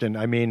against Boston.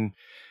 I mean,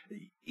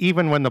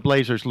 even when the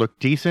Blazers looked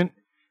decent,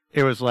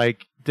 it was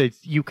like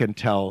you can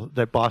tell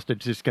that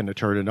Boston's just going to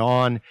turn it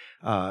on.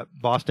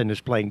 Boston is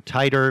playing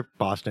tighter.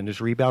 Boston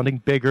is rebounding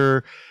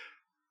bigger.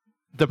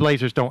 The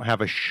Blazers don't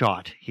have a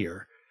shot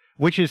here,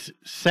 which is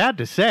sad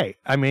to say.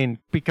 I mean,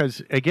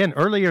 because, again,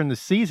 earlier in the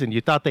season,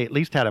 you thought they at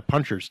least had a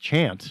puncher's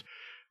chance.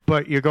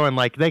 But you're going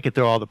like, they could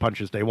throw all the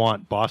punches they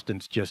want.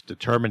 Boston's just a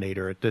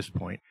Terminator at this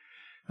point.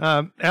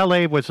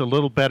 L.A. was a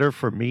little better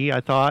for me,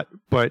 I thought,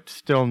 but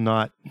still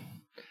not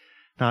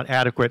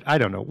adequate. I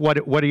don't know.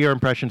 What are your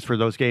impressions for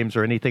those games,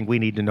 or anything we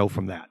need to know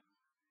from that?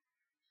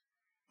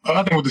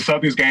 I think with the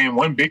Celtics game,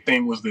 one big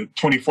thing was the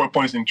 24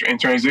 points in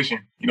transition.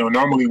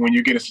 Normally when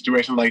you get a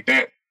situation like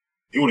that,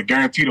 it would have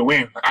guaranteed a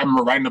win. I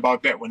remember writing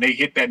about that when they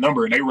hit that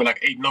number, and they were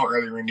like 8-0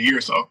 earlier in the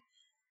year. So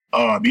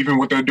even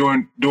what they're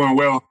doing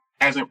well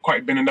hasn't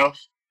quite been enough.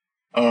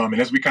 And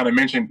as we kind of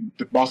mentioned,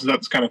 the Boston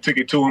Celtics kind of took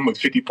it to them with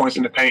 50 points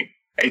in the paint,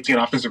 18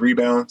 offensive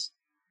rebounds.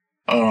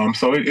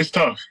 So it's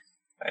tough.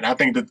 And I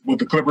think that with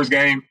the Clippers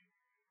game,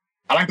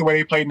 I like the way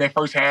they played in that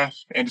first half.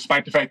 And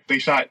despite the fact that they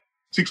shot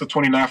 6 of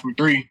 29 from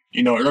 3,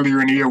 earlier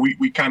in the year,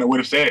 we kind of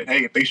would have said,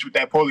 hey, if they shoot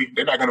that poorly,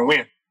 they're not going to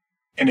win.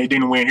 And they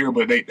didn't win here,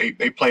 but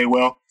they played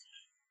well.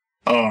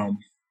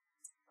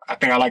 I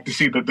think I like to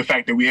see the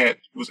fact that we had,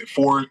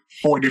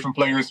 four different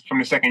players from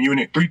the second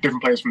unit, 3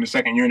 different players from the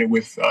second unit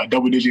with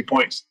double-digit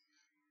points.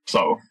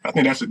 So I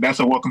think that's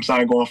a welcome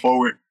sign going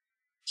forward.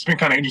 It's been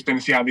kind of interesting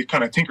to see how they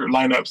kind of tinkered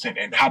lineups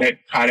and how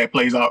that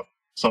plays out.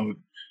 So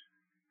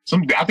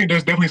I think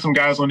there's definitely some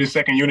guys on this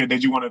second unit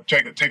that you want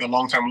to take a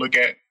long-term look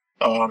at,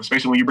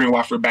 especially when you bring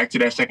Watford back to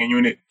that second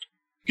unit.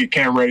 Get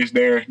Cam Reddish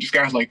there, just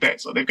guys like that.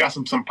 So they've got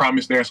some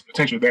promise there, some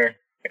potential there.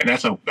 And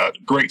that's a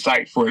great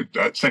site for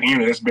a second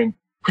unit that's been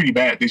pretty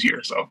bad this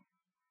year. So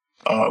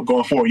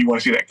going forward, you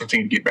want to see that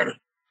continue to get better.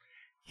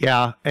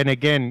 Yeah, and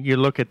again, you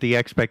look at the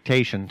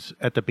expectations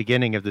at the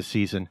beginning of the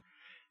season.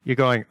 You're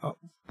going, oh,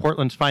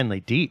 Portland's finally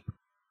deep.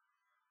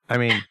 I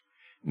mean,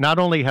 not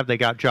only have they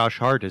got Josh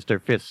Hart as their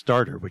 5th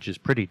starter, which is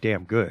pretty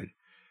damn good,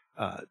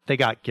 they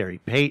got Gary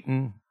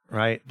Payton,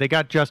 right? They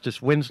got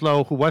Justice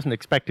Winslow, who wasn't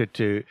expected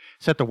to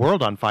set the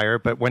world on fire,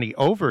 but when he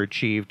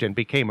overachieved and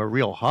became a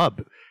real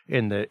hub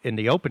in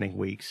the opening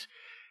weeks,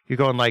 you're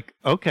going like,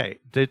 okay,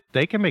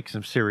 they can make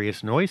some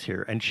serious noise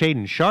here. And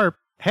Shaedon Sharpe,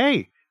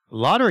 hey,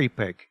 lottery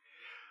pick.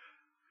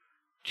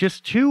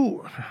 Just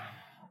too,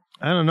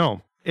 I don't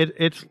know.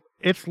 It's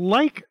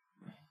like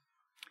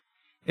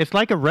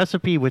a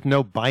recipe with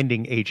no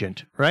binding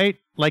agent, right?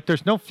 Like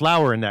there's no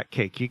flour in that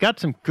cake. You got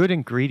some good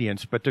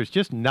ingredients, but there's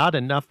just not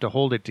enough to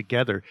hold it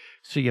together.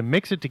 So you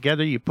mix it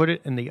together, you put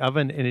it in the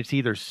oven, and it's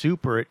either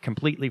soup or it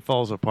completely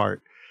falls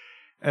apart.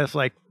 And it's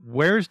like,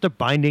 where's the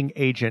binding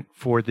agent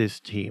for this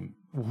team?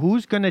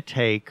 Who's going to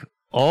take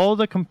all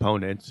the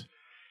components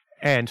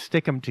and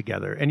stick them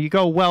together? And you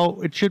go,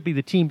 well, it should be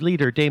the team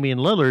leader, Damian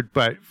Lillard,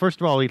 but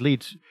first of all, he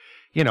leads,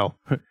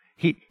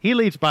 he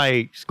leads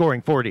by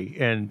scoring 40,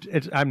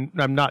 and I'm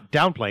not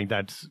downplaying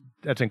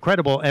that's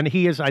incredible, and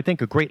he is, I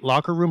think, a great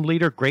locker room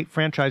leader, great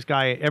franchise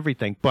guy,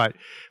 everything. But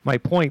my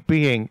point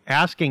being,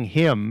 asking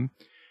him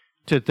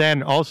to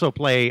then also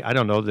play, I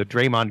don't know, the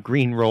Draymond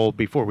Green role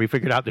before we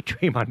figured out that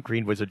Draymond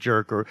Green was a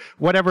jerk, or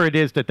whatever it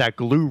is that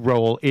glue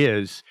role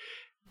is,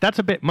 that's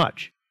a bit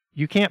much.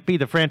 You can't be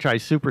the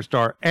franchise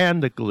superstar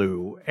and the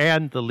glue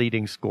and the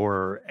leading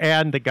scorer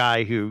and the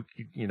guy who,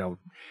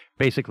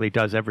 basically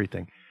does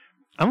everything.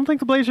 I don't think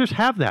the Blazers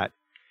have that.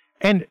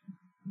 And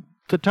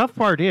the tough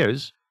part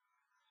is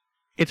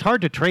it's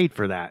hard to trade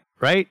for that,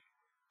 right?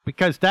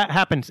 Because that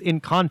happens in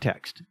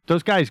context.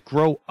 Those guys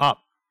grow up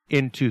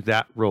into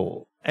that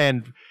role.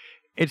 And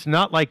it's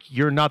not like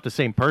you're not the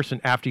same person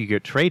after you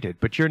get traded,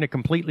 but you're in a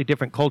completely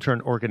different culture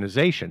and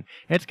organization.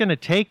 It's going to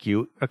take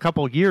you a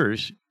couple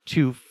years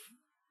to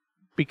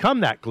become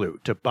that glue,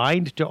 to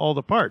bind to all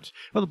the parts.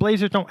 Well, the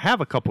Blazers don't have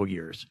a couple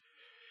years.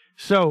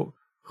 So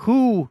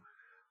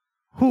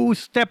who's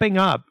stepping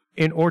up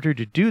in order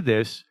to do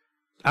this?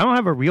 I don't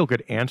have a real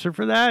good answer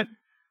for that.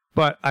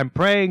 But I'm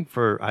praying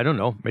for, I don't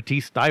know,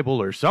 Matisse Thybulle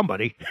or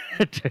somebody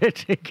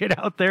to get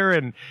out there,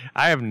 and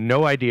I have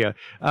no idea.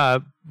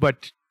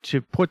 But to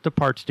put the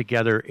parts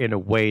together in a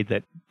way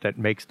that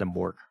makes them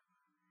work.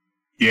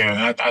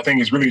 Yeah, I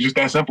think it's really just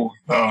that simple.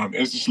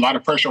 It's just a lot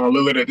of pressure on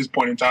Lillard at this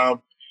point in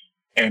time.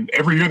 And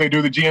every year they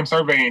do the GM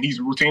survey, and he's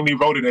routinely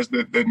voted as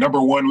the number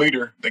one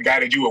leader, the guy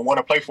that you would want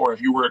to play for if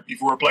you were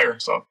a player.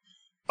 So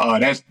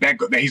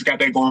he's got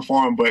that going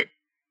for him, but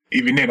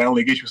even then, that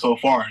only gets you so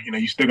far.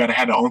 You still got to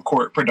have the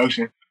on-court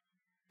production.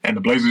 And the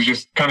Blazers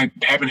just kind of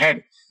haven't had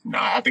it.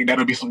 I think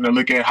that'll be something to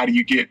look at. How do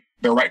you get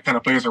the right kind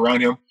of players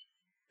around him?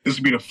 This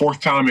will be the fourth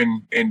time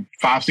in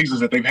 5 seasons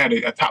that they've had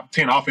a top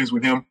 10 offense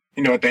with him,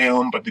 at the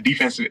helm. But the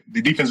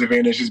defensive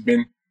end has just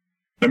been,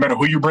 no matter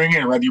who you bring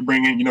in, whether you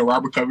bring in,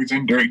 Robert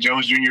Covington, Derrick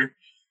Jones Jr.,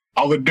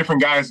 all the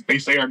different guys they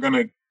say are going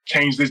to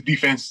change this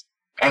defense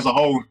as a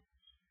whole,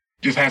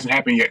 just hasn't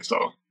happened yet.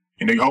 So,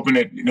 you're hoping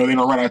that, they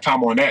don't run out of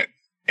time on that.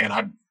 And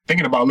I'm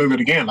thinking about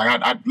Lillard again.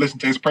 Like I listened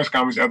to his press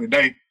conference the other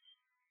day.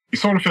 You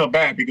sort of feel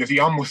bad because he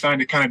almost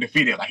signed it kind of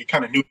defeated. Like he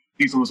kind of knew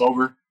the season was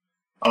over.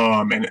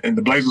 And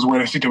the Blazers were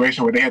in a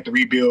situation where they had to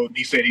rebuild.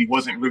 He said he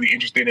wasn't really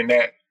interested in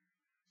that.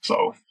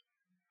 So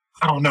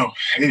I don't know.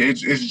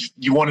 It's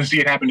you want to see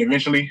it happen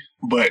eventually,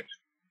 but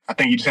I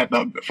think you just have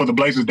to, for the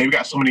Blazers, they've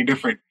got so many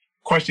different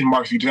question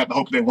marks. You just have to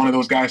hope that one of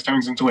those guys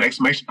turns into an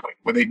exclamation point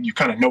where you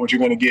kind of know what you're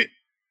going to get,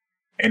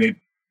 and it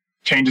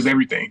changes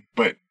everything.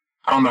 But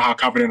I don't know how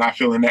confident I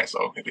feel in that,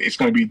 so it's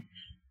going to be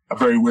a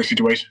very weird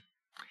situation.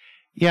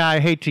 Yeah, I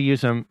hate to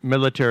use a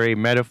military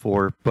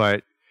metaphor,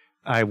 but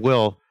I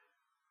will.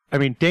 I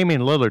mean,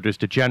 Damian Lillard is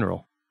the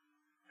general,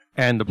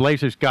 and the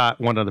Blazers got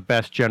one of the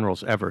best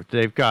generals ever.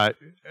 They've got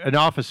an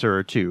officer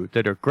or two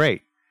that are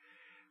great.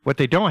 What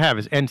they don't have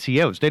is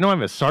NCOs. They don't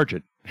have a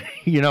sergeant.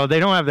 They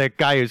don't have that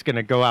guy who's going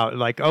to go out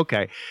like,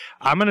 okay,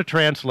 I'm going to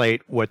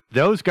translate what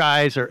those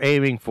guys are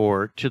aiming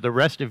for to the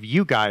rest of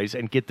you guys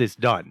and get this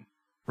done,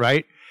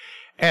 right?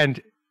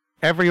 And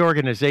every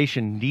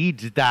organization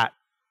needs that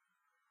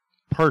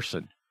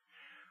person.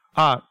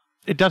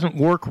 It doesn't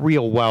work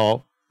real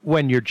well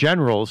when your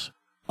generals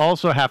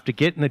also have to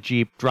get in the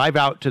Jeep, drive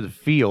out to the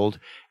field,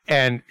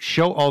 and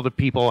show all the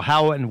people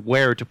how and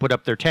where to put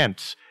up their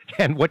tents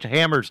and what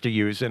hammers to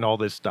use and all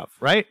this stuff,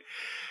 right?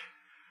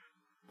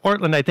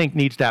 Portland, I think,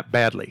 needs that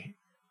badly.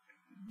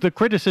 The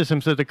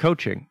criticisms of the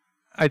coaching,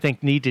 I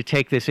think, need to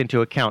take this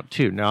into account,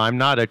 too. Now, I'm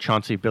not a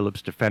Chauncey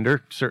Billups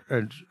defender.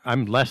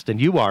 I'm less than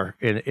you are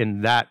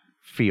in that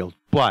field.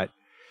 But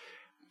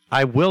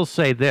I will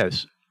say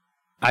this.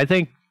 I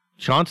think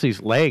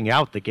Chauncey's laying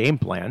out the game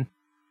plan.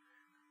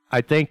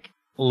 I think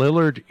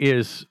Lillard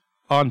is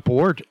on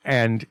board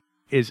and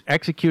is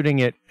executing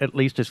it, at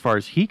least as far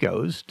as he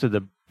goes, to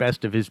the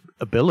best of his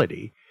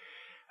ability.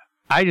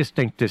 I just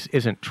think this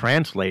isn't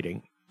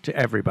translating to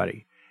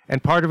everybody.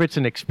 And part of it's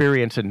an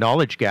experience and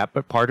knowledge gap,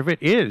 but part of it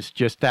is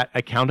just that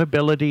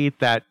accountability,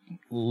 that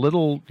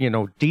little,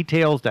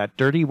 details, that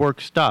dirty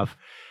work stuff,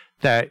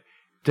 that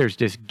there's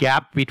this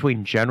gap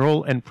between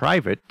general and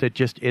private that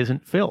just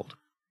isn't filled.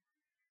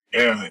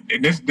 Yeah,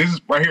 and this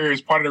is right here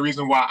is part of the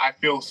reason why I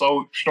feel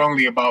so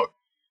strongly about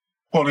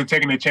Portland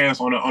taking a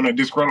chance on a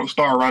disgruntled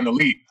star around the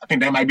league. I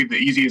think that might be the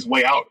easiest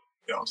way out.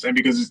 You know what I'm saying?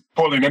 Because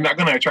Portland, they're not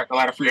going to attract a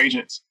lot of free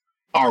agents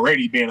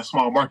already being a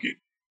small market.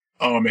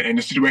 And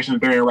the situation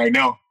that they're in right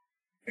now,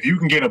 if you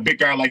can get a big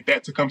guy like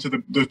that to come to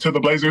the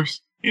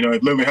Blazers,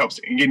 it literally helps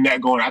in getting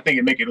that going. I think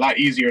it make it a lot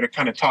easier to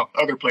kind of talk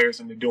other players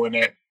into doing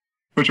that,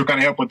 which will kind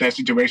of help with that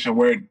situation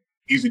where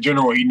he's the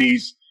general. He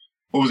needs,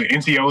 what was it,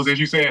 NCOs, as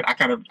you said? I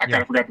kind of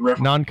forgot the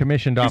reference.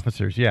 Non-commissioned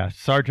officers, yeah.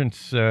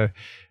 Sergeants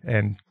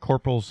and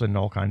corporals and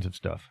all kinds of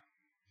stuff.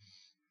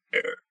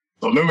 Yeah.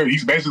 So Lillard,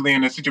 he's basically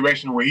in a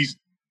situation where he's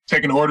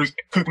taking orders,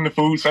 cooking the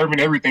food, serving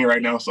everything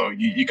right now. So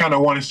you kind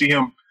of want to see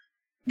him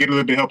get a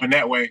little bit of help in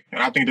that way.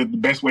 And I think that the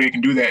best way they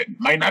can do that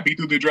might not be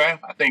through the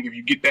draft. I think if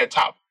you get that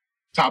top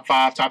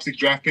 5, top 6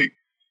 draft pick,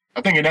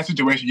 I think in that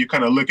situation, you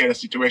kind of look at a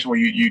situation where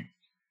you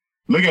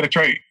look at a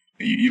trade.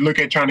 You look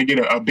at trying to get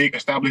a big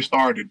established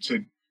star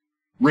to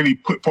really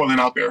put Portland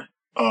out there.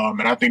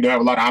 And I think they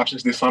have a lot of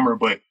options this summer,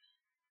 but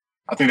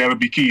I think that would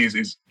be key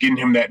is getting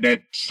him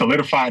that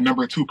solidified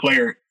number 2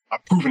 player, a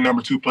proven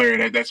number 2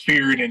 player that's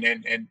feared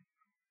and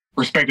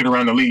respected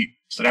around the league.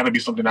 So that'll be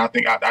something I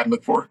think I'd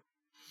look for.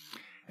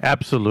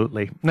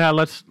 Absolutely. Now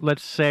let's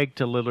seg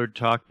to Lillard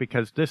talk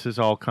because this is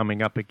all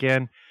coming up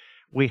again.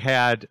 We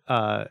had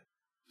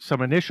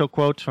some initial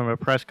quotes from a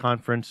press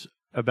conference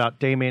about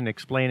Damian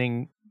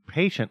explaining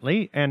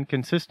patiently and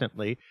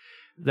consistently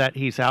that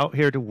he's out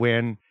here to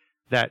win,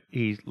 that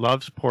he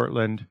loves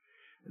Portland,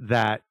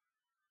 that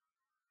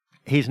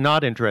he's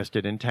not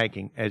interested in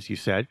tanking, as you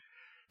said.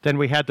 Then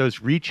we had those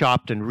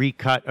rechopped and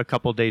recut a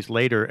couple days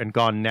later and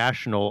gone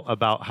national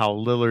about how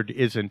Lillard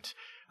isn't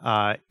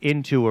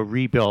into a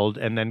rebuild,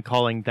 and then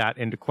calling that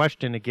into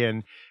question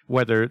again,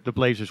 whether the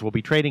Blazers will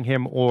be trading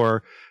him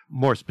or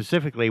more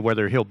specifically,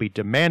 whether he'll be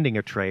demanding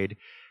a trade.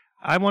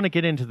 I want to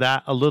get into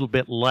that a little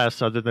bit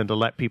less, other than to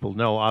let people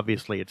know,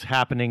 obviously, it's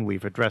happening.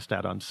 We've addressed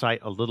that on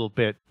site a little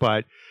bit,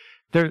 but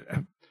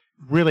there,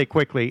 really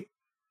quickly,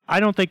 I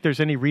don't think there's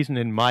any reason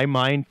in my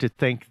mind to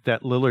think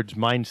that Lillard's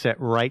mindset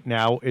right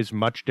now is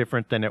much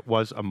different than it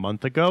was a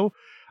month ago.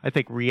 I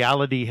think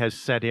reality has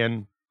set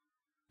in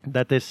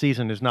that this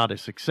season is not a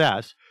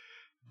success,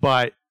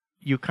 but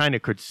you kind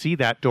of could see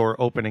that door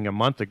opening a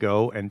month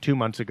ago and 2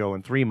 months ago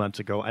and 3 months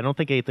ago. I don't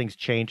think anything's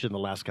changed in the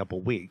last couple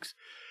of weeks.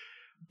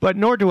 But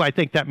nor do I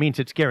think that means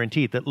it's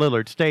guaranteed that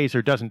Lillard stays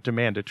or doesn't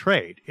demand a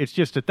trade. It's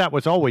just that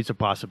was always a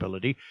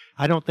possibility.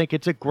 I don't think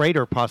it's a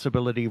greater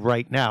possibility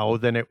right now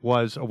than it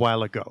was a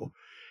while ago.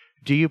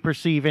 Do you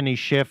perceive any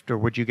shift, or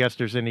would you guess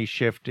there's any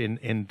shift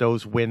in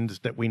those wins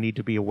that we need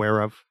to be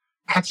aware of?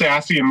 I'd say I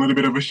see a little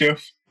bit of a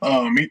shift.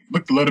 He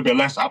looked a little bit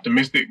less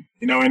optimistic,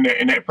 in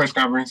that press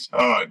conference.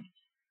 I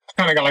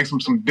kind of got like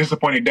some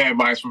disappointed dad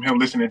vibes from him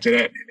listening to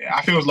that.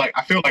 I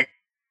feel like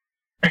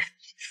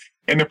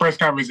in the press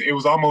conference, it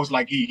was almost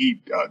like he's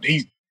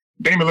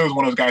Damian Lillard is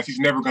one of those guys. He's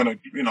never gonna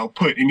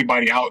put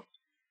anybody out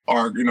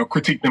or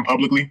critique them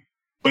publicly.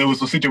 But it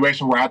was a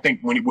situation where I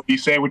think when he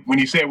said what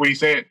he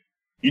said,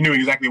 you knew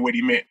exactly what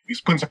he meant. He's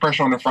putting some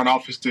pressure on the front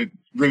office to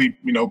really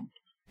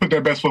put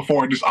their best foot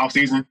forward this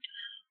offseason.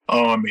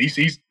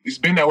 It's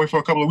been that way for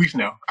a couple of weeks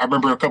now. I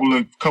remember a couple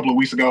of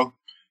weeks ago,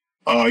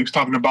 he was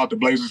talking about the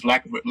Blazers'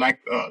 lack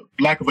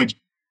of a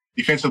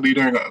defensive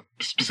leader in a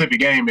specific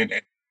game, and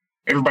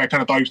everybody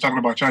kind of thought he was talking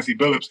about Chauncey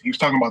Billups. He was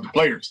talking about the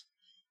players.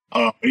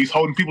 But he's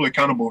holding people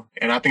accountable,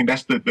 and I think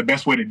that's the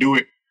best way to do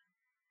it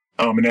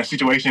in that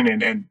situation.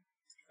 And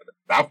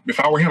if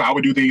I were him, I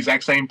would do the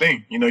exact same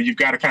thing. You've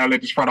got to kind of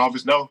let this front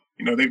office know.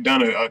 They've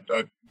done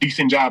a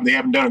decent job. They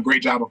haven't done a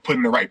great job of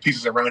putting the right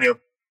pieces around him.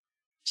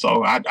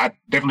 So I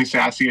definitely say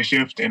I see a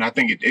shift, and I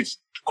think it's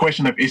a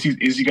question of is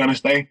he going to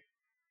stay?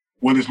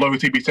 Will his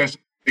loyalty be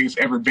tested? I think it's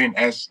ever been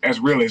as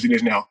real as it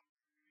is now.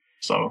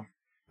 So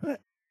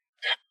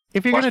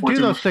if you're going to do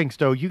those things,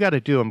 though, you got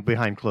to do them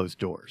behind closed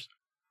doors.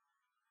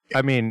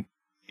 I mean,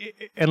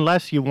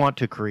 unless you want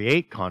to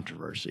create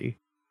controversy,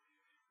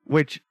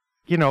 which,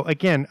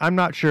 again, I'm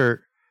not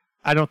sure.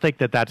 I don't think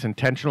that that's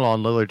intentional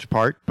on Lillard's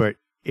part, but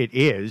it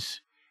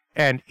is.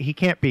 And he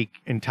can't be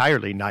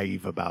entirely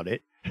naive about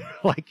it.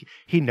 Like,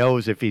 he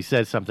knows if he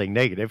says something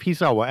negative. He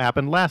saw what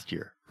happened last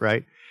year,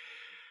 right?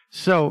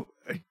 So,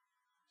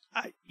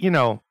 I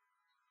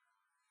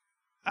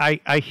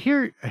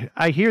hear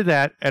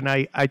that, and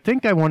I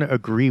think I want to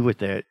agree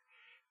with it.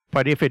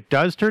 But if it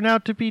does turn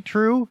out to be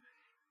true,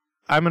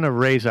 I'm going to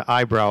raise an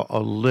eyebrow a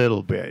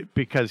little bit,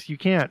 because you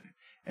can't.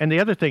 And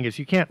the other thing is,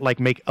 you can't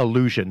make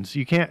allusions.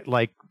 You can't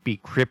be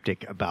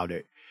cryptic about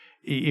it.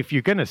 If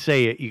you're going to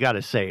say it, you got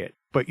to say it.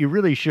 But you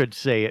really should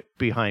say it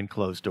behind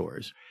closed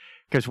doors.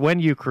 Because when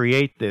you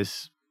create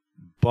this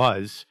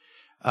buzz,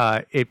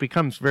 it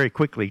becomes very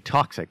quickly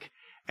toxic,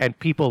 and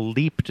people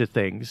leap to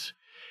things.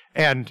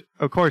 And,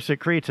 of course, it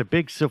creates a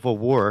big civil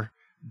war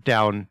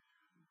down,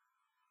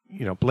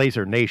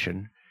 Blazer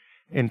Nation,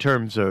 in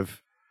terms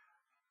of,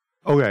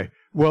 okay,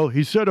 well,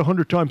 he said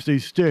 100 times that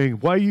he's staying.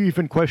 Why are you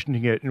even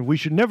questioning it? And we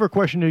should never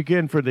question it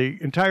again for the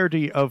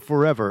entirety of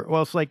forever.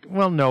 Well, it's like,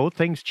 well, no,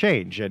 things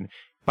change. And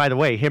by the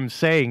way, him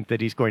saying that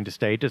he's going to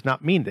stay does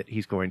not mean that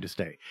he's going to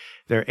stay.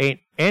 There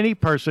ain't any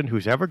person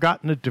who's ever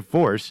gotten a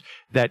divorce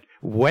that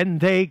when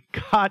they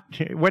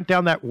went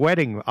down that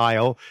wedding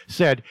aisle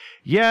said,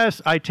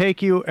 yes, I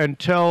take you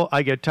until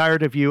I get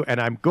tired of you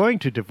and I'm going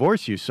to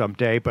divorce you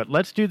someday, but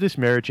let's do this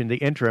marriage in the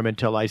interim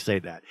until I say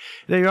that.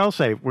 They all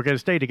say, we're going to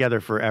stay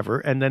together forever,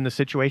 and then the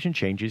situation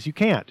changes. You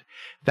can't.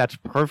 That's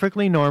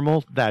perfectly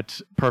normal.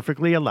 That's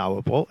perfectly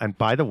allowable. And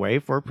by the way,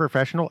 for a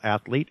professional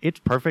athlete, it's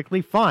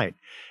perfectly fine,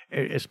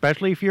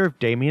 especially if you're of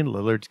Damian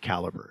Lillard's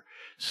caliber.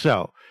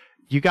 So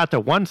you got the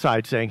one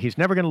side saying he's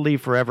never going to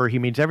leave forever. He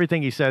means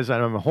everything he says,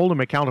 and I'm going to hold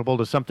him accountable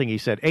to something he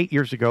said 8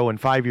 years ago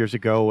and 5 years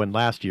ago and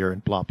last year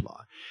and blah,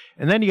 blah.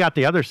 And then you got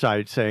the other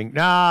side saying,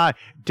 nah,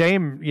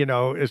 Dame,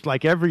 is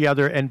like every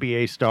other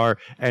NBA star,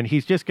 and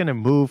he's just going to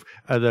move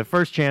the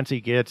first chance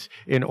he gets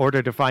in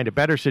order to find a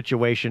better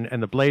situation,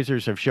 and the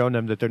Blazers have shown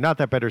him that they're not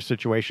that better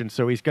situation,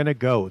 so he's going to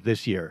go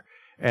this year.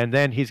 And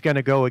then he's going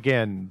to go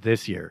again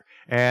this year.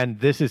 And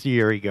this is the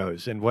year he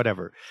goes, and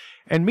whatever.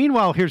 And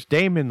meanwhile, here's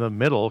Dame in the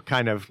middle,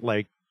 kind of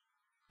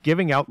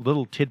giving out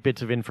little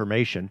tidbits of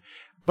information,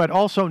 but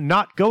also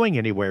not going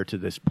anywhere to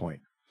this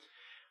point.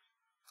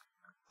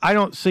 I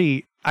don't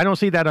see I don't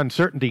see that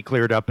uncertainty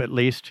cleared up, at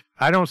least.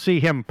 I don't see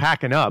him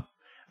packing up.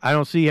 I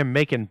don't see him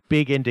making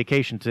big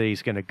indications that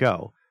he's going to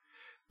go.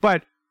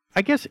 But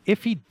I guess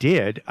if he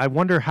did, I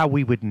wonder how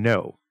we would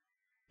know.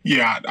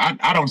 Yeah,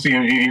 I don't see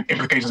any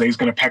implications that he's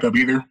going to pack up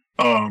either.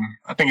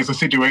 I think it's a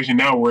situation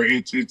now where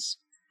it's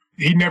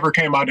he never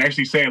came out and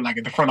actually said, like,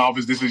 at the front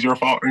office, this is your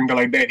fault or anything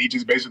like that. He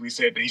just basically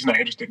said that he's not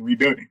interested in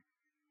rebuilding.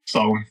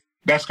 So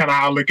that's kind of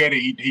how I look at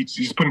it.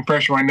 He's putting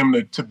pressure on them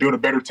to build a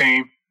better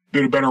team,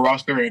 build a better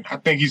roster, and I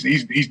think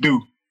he's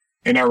due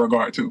in that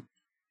regard too.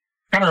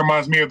 Kind of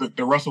reminds me of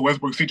the Russell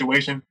Westbrook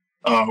situation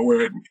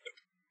where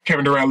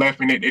Kevin Durant left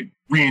and it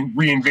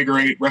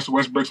reinvigorated Russell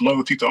Westbrook's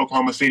loyalty to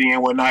Oklahoma City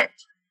and whatnot.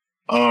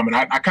 And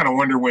I kind of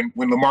wonder when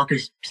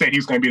LaMarcus said he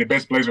was going to be the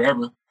best Blazer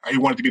ever, or he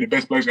wanted to be the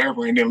best Blazer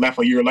ever, and then left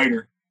a year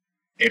later,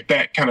 if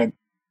that kind of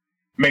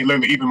made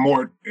Lillard even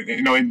more,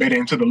 embedded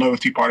into the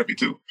loyalty part of it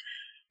too.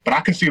 But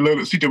I can see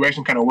Lillard's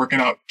situation kind of working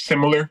out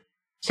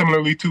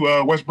similarly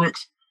to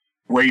Westbrook's,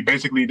 where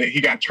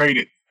he got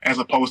traded as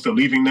opposed to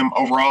leaving them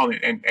overall,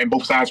 and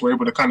both sides were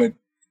able to kind of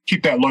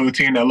keep that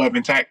loyalty and that love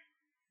intact.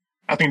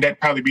 I think that'd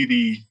probably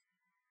be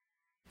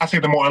I'd say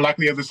the more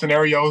unlikely of the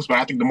scenarios, but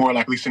I think the more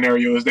likely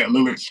scenario is that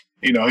Lillard's,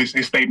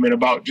 his statement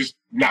about just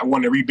not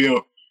wanting to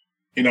rebuild.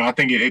 I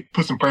think it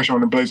puts some pressure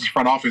on the Blazers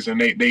front office,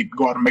 and they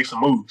go out and make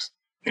some moves.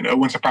 It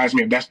wouldn't surprise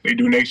me if that's what they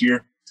do next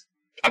year.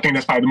 I think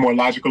that's probably the more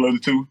logical of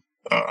the two.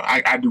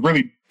 I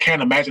really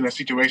can't imagine a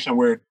situation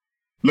where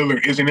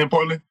Lillard isn't in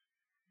Portland.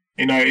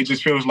 It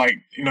just feels like,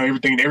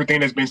 everything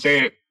that's been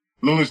said,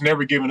 Lillard's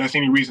never given us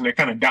any reason to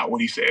kind of doubt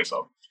what he said.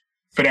 So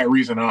for that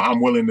reason,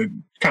 I'm willing to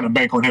kind of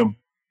bank on him.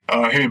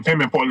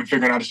 Him and Portland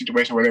figuring out a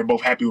situation where they're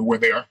both happy with where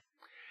they are.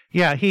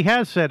 Yeah, he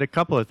has said a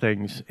couple of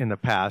things in the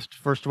past.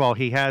 First of all,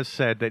 he has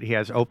said that he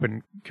has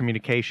open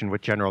communication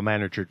with General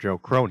Manager Joe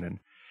Cronin,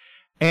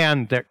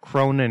 and that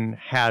Cronin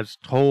has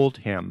told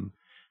him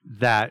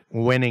that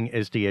winning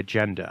is the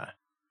agenda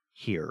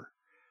here.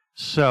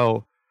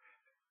 So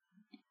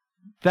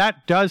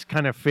that does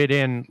kind of fit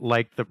in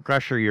like the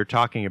pressure you're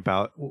talking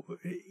about.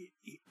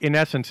 In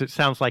essence, it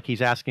sounds like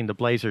he's asking the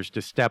Blazers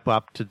to step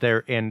up to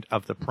their end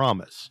of the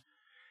promise.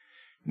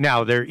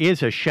 Now, there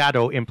is a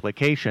shadow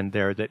implication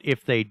there that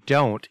if they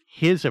don't,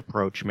 his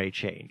approach may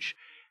change.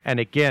 And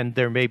again,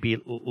 there may be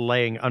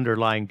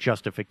underlying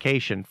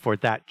justification for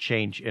that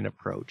change in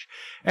approach.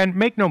 And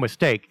make no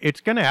mistake,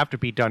 it's going to have to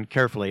be done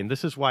carefully. And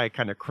this is why I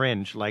kind of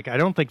cringe. Like, I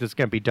don't think this is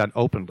going to be done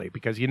openly,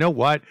 because you know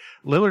what?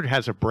 Lillard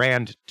has a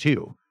brand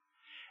too.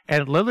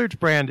 And Lillard's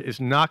brand is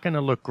not going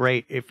to look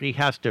great if he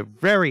has to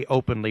very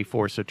openly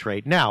force a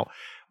trade. Now,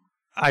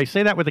 I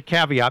say that with a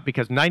caveat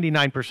because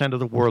 99%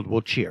 of the world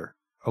will cheer.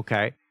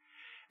 Okay.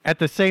 At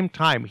the same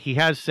time, he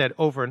has said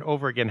over and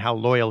over again how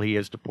loyal he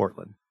is to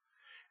Portland.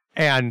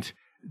 And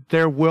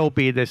there will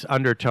be this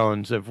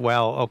undertones of,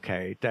 well,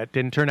 okay, that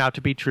didn't turn out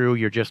to be true.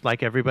 You're just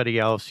like everybody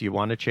else. You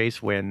want to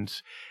chase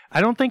wins. I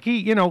don't think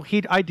I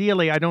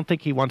don't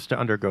think he wants to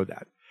undergo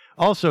that.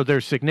 Also,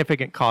 there's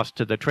significant cost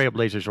to the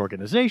Trailblazers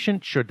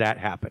organization should that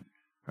happen,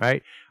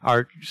 right?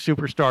 Our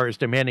superstar is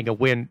demanding a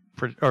win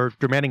or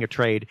demanding a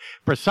trade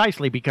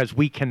precisely because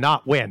we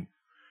cannot win.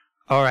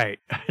 All right,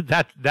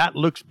 that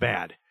looks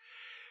bad.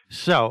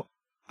 So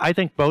I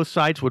think both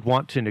sides would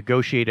want to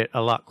negotiate it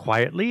a lot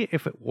quietly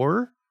if it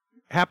were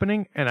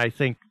happening, and I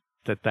think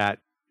that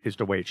is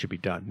the way it should be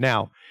done.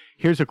 Now,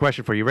 here's a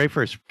question for you. Ready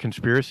for a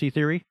conspiracy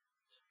theory?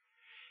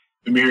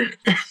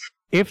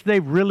 If they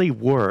really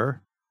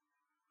were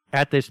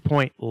at this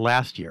point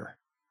last year,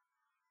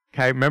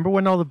 okay, remember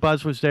when all the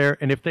buzz was there,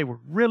 and if they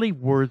really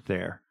were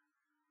there,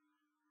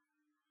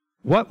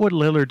 what would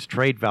Lillard's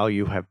trade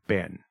value have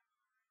been?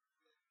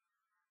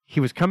 He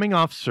was coming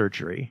off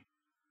surgery,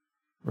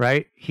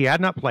 right? He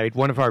had not played.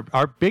 One of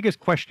our biggest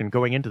question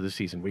going into the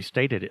season, we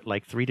stated it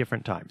like 3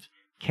 different times.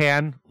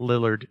 Can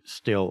Lillard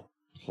still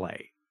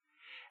play?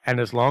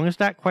 And as long as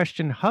that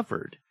question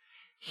hovered,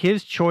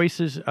 his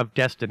choices of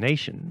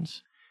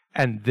destinations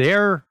and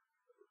their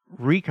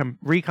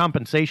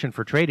recompensation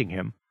for trading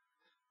him,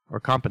 or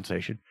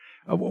compensation,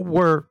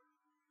 were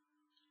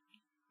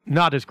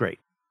not as great.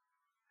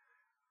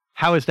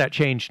 How has that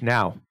changed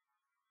now?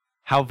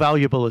 How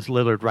valuable is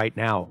Lillard right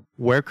now?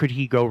 Where could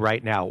he go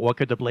right now? What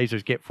could the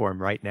Blazers get for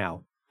him right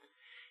now?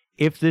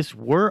 If this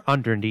were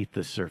underneath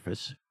the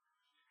surface,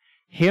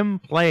 him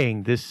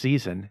playing this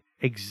season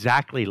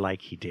exactly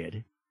like he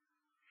did,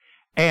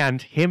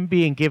 and him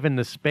being given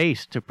the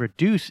space to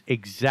produce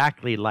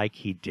exactly like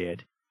he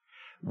did,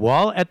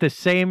 while at the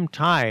same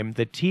time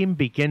the team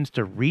begins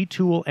to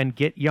retool and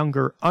get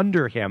younger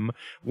under him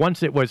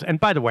once it was, and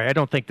by the way, I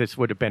don't think this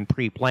would have been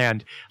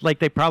pre-planned. Like,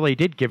 they probably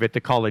did give it the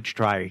college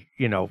try,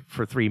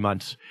 for 3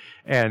 months,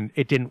 and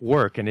it didn't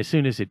work. And as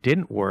soon as it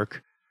didn't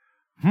work,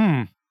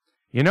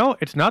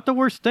 it's not the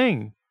worst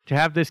thing to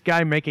have this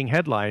guy making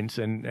headlines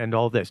and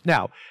all this.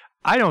 Now,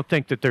 I don't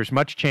think that there's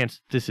much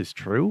chance this is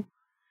true,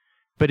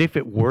 but if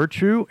it were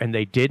true and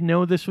they did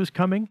know this was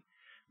coming,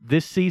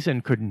 this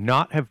season could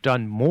not have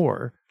done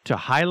more to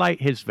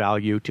highlight his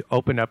value, to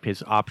open up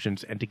his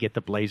options, and to get the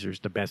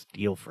Blazers the best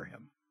deal for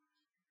him.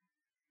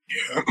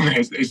 Yeah,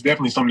 it's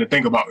definitely something to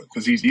think about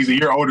because he's a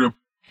year older.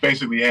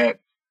 Basically, had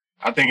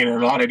I think in a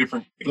lot of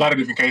different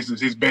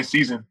cases his best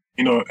season.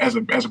 As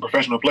a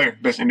professional player,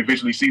 best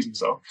individually season.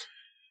 So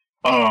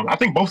I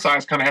think both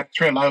sides kind of have to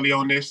tread lightly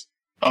on this.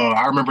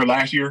 I remember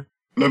last year,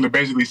 Lillard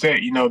basically said,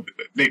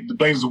 the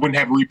Blazers wouldn't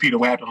have a repeat of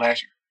what happened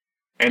last year.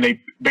 And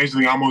they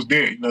basically almost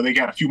did. They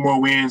got a few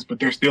more wins, but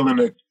they're still in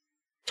the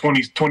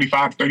 20,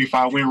 25,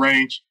 35 win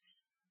range.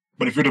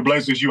 But if you're the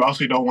Blazers, you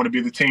also don't want to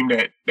be the team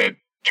that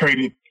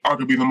traded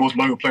arguably the most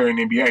loyal player in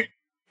the NBA.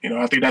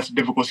 I think that's a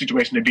difficult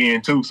situation to be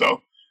in too.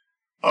 So,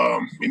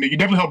 you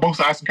definitely hope both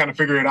sides can kind of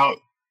figure it out.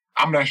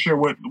 I'm not sure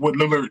what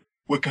Lillard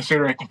would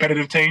consider a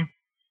competitive team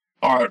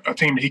or a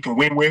team that he can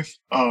win with.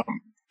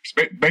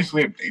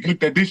 Basically, you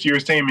looked at this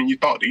year's team and you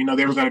thought that,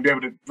 they were going to be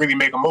able to really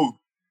make a move.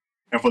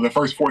 And for the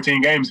first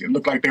 14 games, it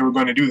looked like they were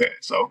going to do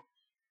that. So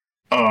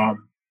I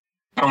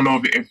don't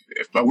know if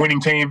a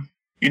winning team,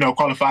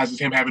 qualifies as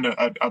him having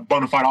a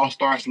bona fide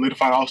all-star,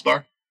 solidified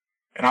all-star.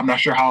 And I'm not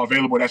sure how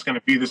available that's going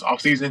to be this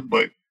offseason.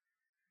 But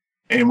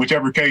in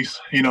whichever case,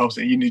 so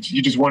you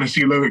just want to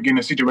see Lillard get in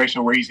a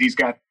situation where he's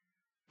got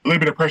a little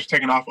bit of pressure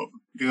taken off of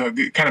him.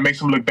 It kind of makes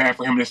him look bad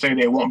for him to say that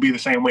it won't be the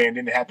same way, and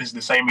then it happens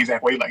the same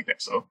exact way like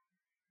that. So,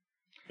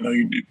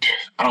 I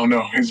don't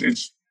know.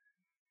 It's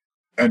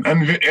an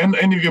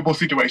unenviable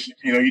situation.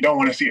 You don't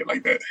want to see it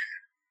like that.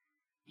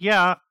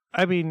 Yeah,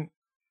 I mean,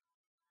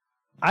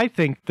 I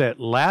think that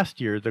last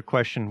year the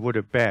question would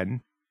have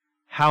been,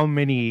 how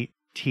many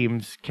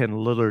teams can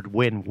Lillard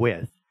win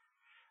with?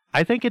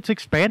 I think it's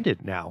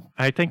expanded now.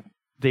 I think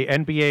the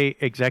NBA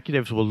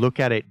executives will look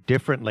at it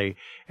differently,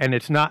 and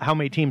it's not how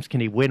many teams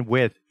can he win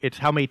with, it's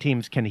how many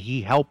teams can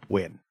he help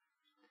win.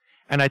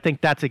 And I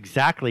think that's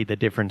exactly the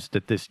difference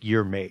that this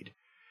year made.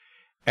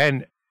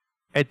 And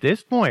at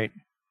this point,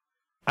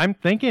 I'm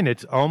thinking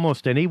it's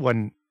almost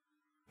anyone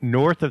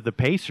north of the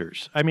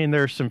Pacers. I mean,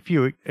 there are some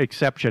few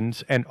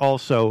exceptions, and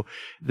also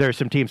there are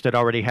some teams that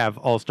already have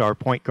all-star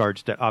point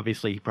guards that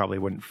obviously he probably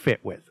wouldn't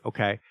fit with,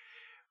 okay?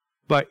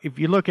 But if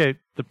you look at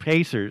the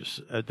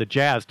Pacers, the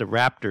Jazz, the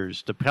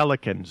Raptors, the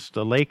Pelicans,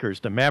 the Lakers,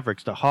 the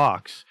Mavericks, the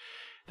Hawks,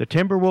 the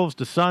Timberwolves,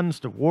 the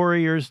Suns, the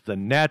Warriors, the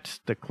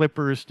Nets, the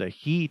Clippers, the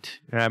Heat,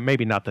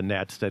 maybe not the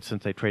Nets, that's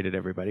since they traded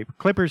everybody,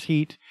 Clippers,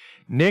 Heat,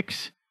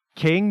 Knicks,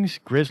 Kings,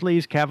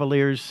 Grizzlies,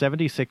 Cavaliers,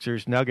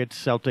 76ers,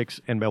 Nuggets, Celtics,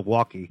 and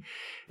Milwaukee.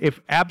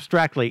 If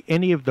abstractly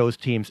any of those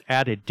teams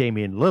added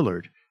Damian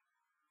Lillard,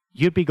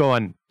 you'd be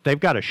going, they've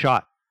got a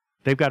shot.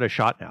 They've got a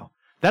shot now.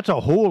 That's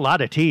a whole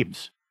lot of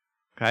teams.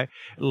 Okay.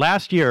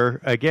 Last year,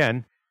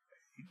 again,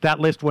 that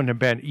list wouldn't have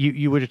been,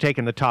 you would have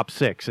taken the top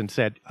six and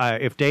said,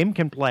 if Dame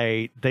can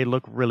play, they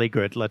look really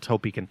good. Let's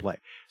hope he can play.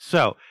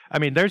 So, I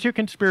mean, there's your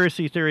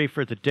conspiracy theory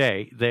for the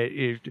day. That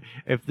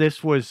if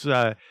this was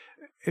a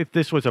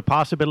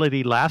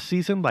possibility last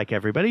season, like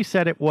everybody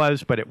said it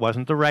was, but it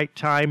wasn't the right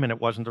time and it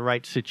wasn't the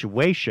right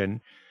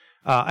situation.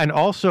 And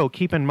also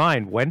keep in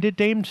mind, when did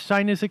Dame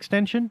sign his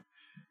extension?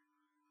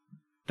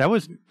 That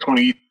was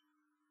 2020?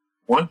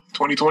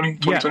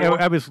 Yeah,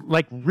 I was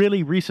like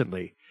really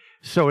recently.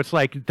 So it's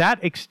like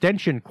that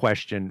extension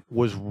question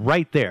was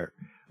right there.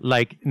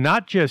 Like,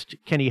 not just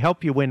can he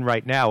help you win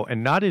right now,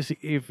 and not as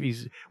if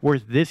he's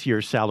worth this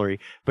year's salary,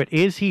 but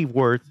is he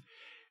worth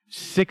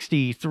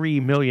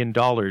 $63 million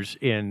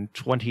in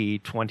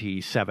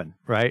 2027,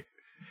 right?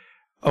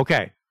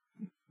 Okay.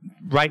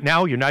 Right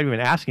now, you're not even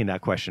asking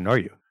that question, are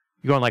you?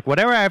 You're going like,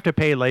 whatever I have to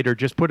pay later,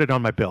 just put it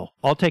on my bill.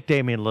 I'll take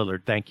Damian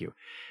Lillard, thank you.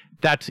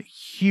 That's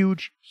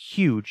huge,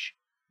 huge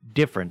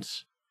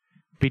difference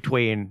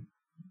between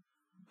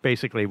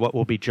basically what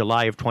will be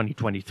July of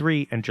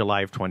 2023 and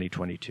July of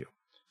 2022.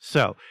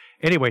 So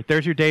anyway,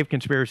 there's your Dave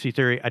conspiracy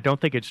theory. I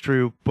don't think it's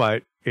true,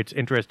 but it's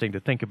interesting to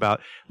think about.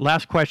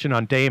 Last question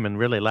on Dame, and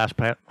really last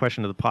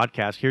question of the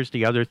podcast. Here's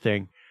the other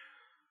thing.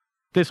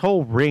 This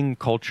whole ring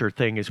culture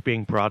thing is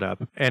being brought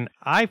up, and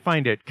I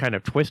find it kind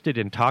of twisted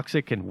and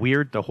toxic and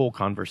weird, the whole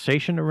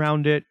conversation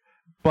around it.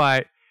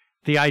 But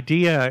the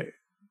idea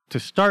to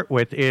start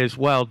with is,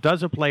 well,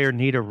 does a player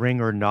need a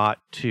ring or not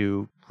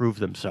to prove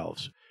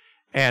themselves?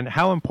 And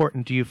how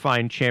important do you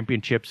find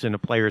championships in a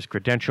player's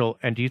credential?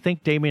 And do you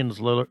think Damian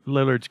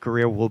Lillard's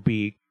career will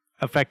be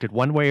affected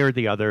one way or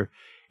the other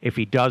if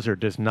he does or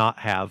does not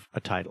have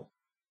a title?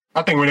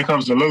 I think when it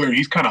comes to Lillard,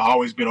 he's kind of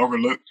always been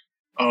overlooked.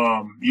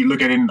 You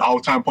look at it in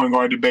all-time point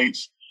guard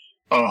debates,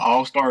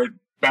 all-star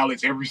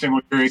ballots every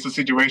single year. It's a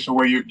situation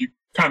where you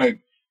kind of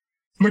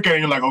look at it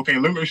and you're like, okay,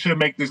 Lillard should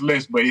make this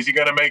list, but is he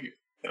going to make it?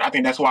 And I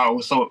think that's why it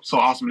was so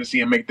awesome to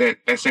see him make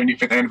that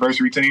 75th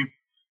anniversary team.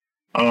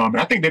 And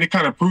I think that it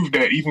kind of proved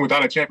that even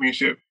without a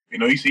championship,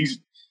 he's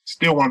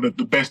still one of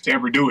the best to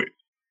ever do it.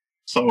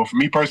 So for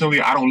me personally,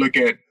 I don't look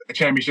at a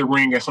championship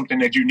ring as something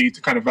that you need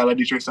to kind of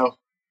validate yourself.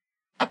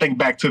 I think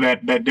back to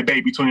that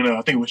debate between,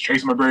 I think it was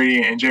Tracy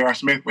McGrady and J.R.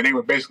 Smith, where they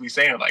were basically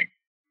saying, like,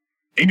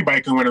 anybody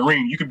can win a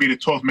ring. You could be the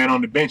 12th man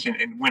on the bench and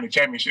win a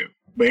championship,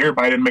 but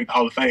everybody didn't make the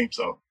Hall of Fame.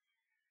 So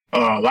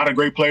a lot of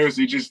great players,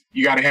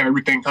 you got to have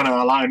everything kind of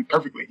aligned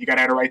perfectly. You got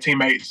to have the right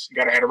teammates. You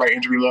got to have the right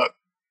injury luck.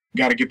 You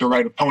got to get the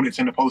right opponents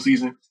in the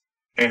postseason.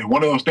 And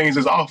one of those things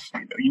is off.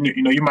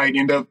 You might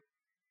end up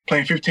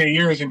playing 15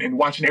 years and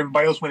watching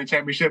everybody else win a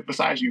championship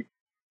besides you.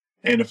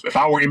 And if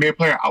I were an NBA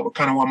player, I would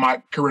kind of want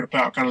my career to play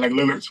out kind of like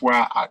Lillard's, where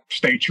I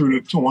stay true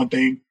to one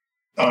thing,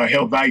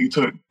 held value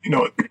to,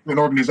 an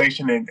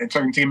organization and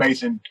certain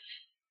teammates, and,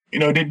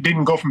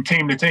 didn't go from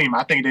team to team.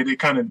 I think that it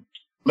kind of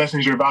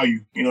lessens your value.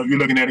 If you're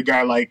looking at a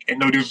guy like, and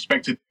no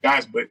disrespect to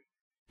guys, but a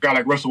guy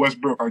like Russell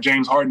Westbrook or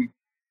James Harden,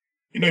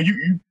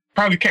 you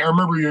probably can't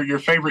remember your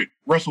favorite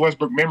Russell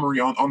Westbrook memory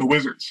on the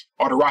Wizards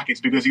or the Rockets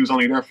because he was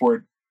only there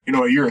for,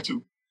 a year or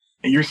two.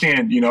 And you're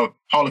seeing,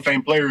 Hall of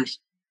Fame players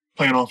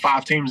playing on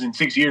 5 teams in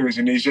 6 years.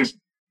 And it's just,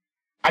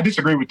 I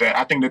disagree with that.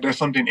 I think that there's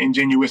something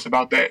ingenuous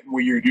about that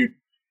where you're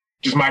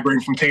just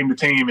migrating from team to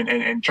team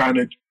and trying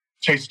to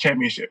chase a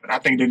championship. And I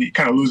think that it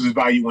kind of loses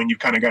value when you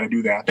kind of got to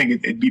do that. I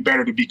think it'd be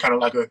better to be kind of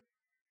like a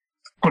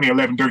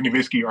 2011 Dirk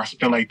Nowitzki or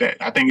something like that.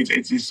 I think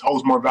it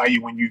holds more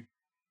value when you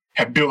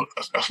have built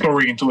a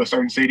story into a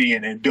certain city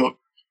and built,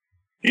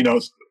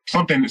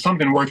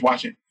 something worth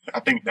watching.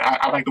 I think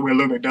I like the way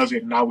Lillard does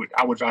it, and I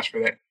would vouch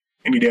for that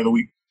any day of the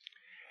week.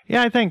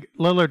 Yeah, I think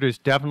Lillard is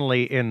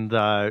definitely in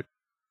the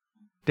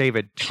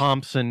David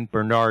Thompson,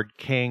 Bernard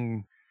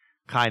King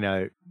kind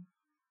of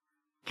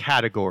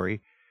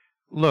category.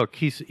 Look,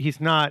 he's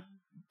not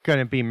going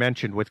to be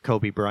mentioned with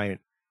Kobe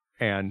Bryant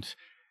and,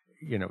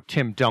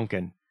 Tim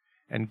Duncan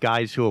and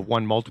guys who have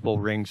won multiple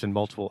rings and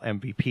multiple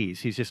MVPs.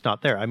 He's just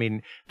not there. I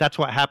mean, that's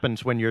what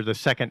happens when you're the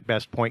second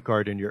best point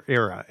guard in your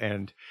era.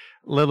 And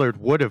Lillard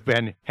would have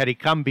been, had he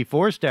come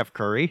before Steph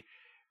Curry,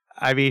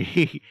 I mean,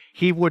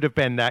 he would have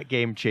been that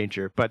game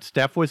changer. But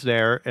Steph was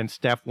there, and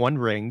Steph won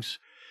rings.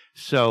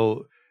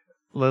 So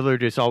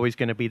Lillard is always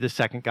going to be the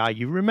second guy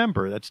you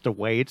remember. That's the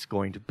way it's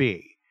going to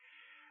be.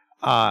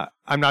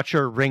 I'm not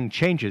sure ring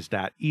changes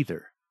that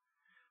either.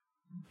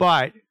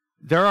 But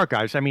there are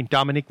guys. I mean,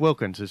 Dominique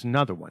Wilkins is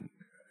another one.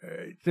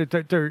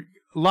 There are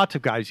lots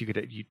of guys you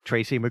could.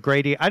 Tracy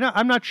McGrady.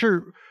 I'm not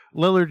sure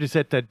Lillard is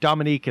at the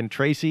Dominique and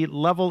Tracy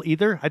level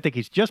either. I think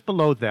he's just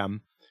below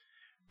them.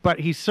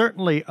 But he's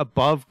certainly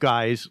above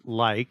guys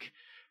like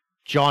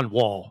John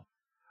Wall.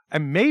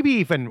 And maybe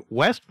even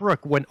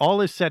Westbrook when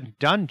all is said and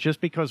done, just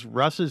because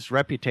Russ's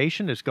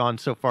reputation has gone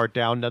so far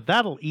down. Now,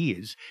 that'll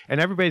ease, and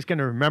everybody's going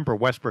to remember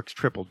Westbrook's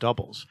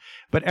triple-doubles.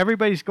 But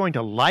everybody's going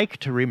to like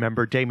to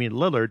remember Damian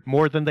Lillard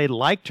more than they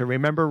like to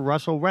remember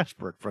Russell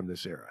Westbrook from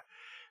this era.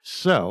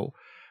 So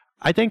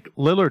I think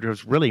Lillard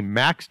has really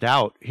maxed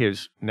out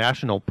his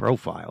national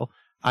profile.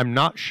 I'm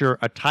not sure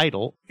a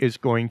title is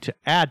going to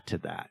add to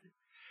that.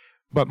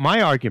 But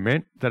my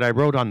argument that I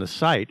wrote on the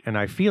site, and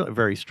I feel it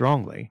very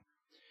strongly,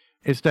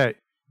 is that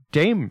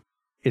Dame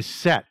is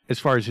set as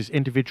far as his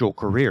individual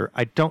career.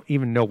 I don't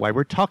even know why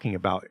we're talking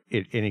about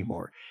it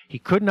anymore. He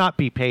could not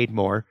be paid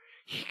more.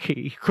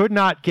 He could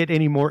not get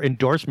any more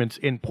endorsements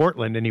in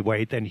Portland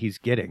anyway than he's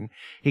getting.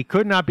 He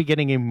could not be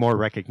getting any more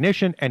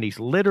recognition, and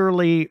he's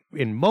literally,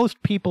 in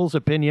most people's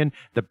opinion,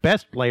 the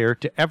best player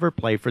to ever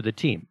play for the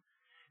team.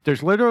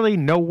 There's literally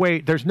no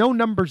way. There's no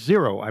number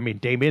 0. I mean,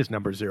 Dame is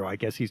number 0. I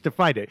guess he's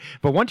defined it.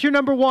 But once you're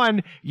number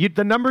 1,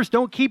 the numbers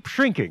don't keep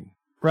shrinking,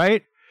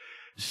 right?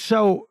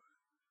 So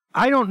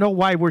I don't know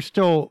why we're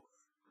still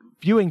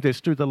viewing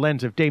this through the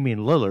lens of Damian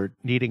Lillard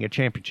needing a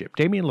championship.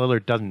 Damian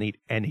Lillard doesn't need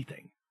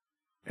anything,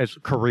 as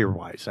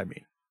career-wise, I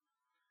mean.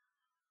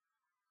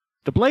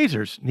 The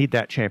Blazers need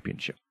that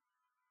championship.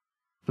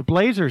 The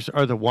Blazers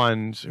are the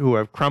ones who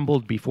have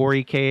crumbled before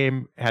he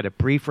came, had a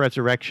brief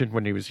resurrection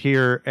when he was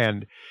here,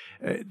 and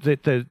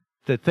the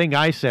thing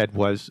I said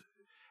was,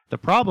 the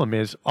problem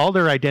is all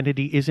their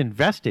identity is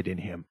invested in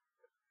him.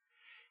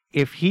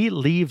 If he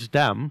leaves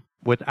them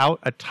without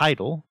a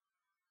title,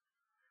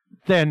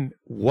 then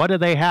what do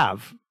they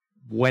have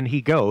when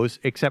he goes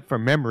except for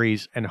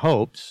memories and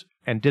hopes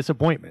and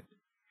disappointment?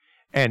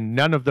 And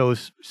none of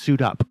those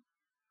suit up.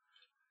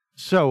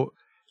 So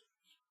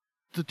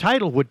the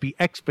title would be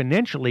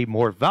exponentially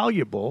more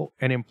valuable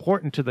and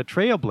important to the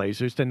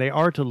Trailblazers than they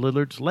are to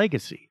Lillard's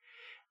legacy.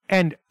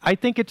 And I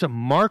think it's a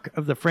mark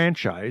of the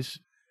franchise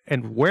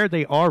and where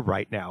they are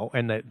right now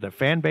and the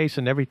fan base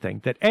and everything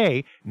that,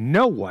 A,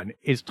 no one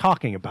is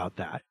talking about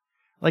that.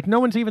 Like, no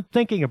one's even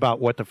thinking about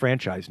what the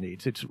franchise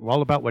needs. It's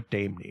all about what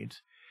Dame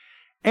needs.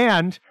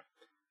 And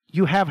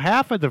you have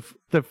half of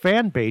the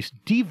fan base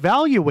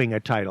devaluing a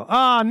title.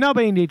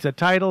 Nobody needs a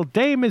title.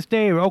 Dame is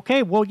Dame.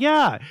 Okay, well,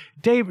 yeah,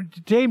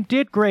 Dame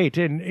did great,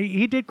 and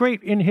he did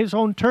great in his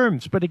own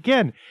terms. But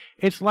again,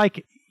 it's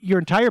like your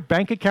entire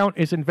bank account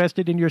is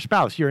invested in your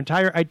spouse. Your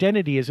entire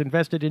identity is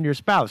invested in your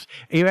spouse.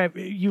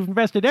 You've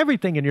invested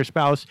everything in your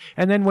spouse,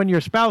 and then when your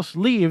spouse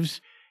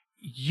leaves,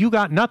 you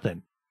got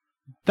nothing.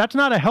 That's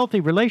not a healthy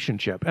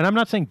relationship. And I'm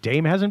not saying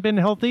Dame hasn't been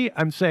healthy.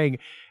 I'm saying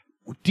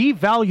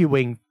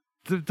devaluing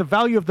the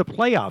value of the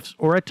playoffs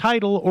or a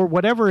title or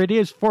whatever it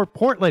is for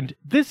Portland.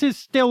 This is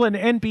still an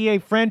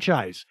NBA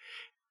franchise.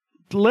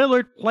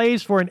 Lillard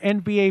plays for an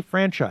NBA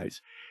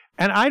franchise.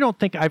 And I don't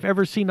think I've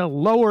ever seen a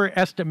lower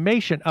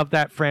estimation of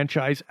that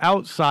franchise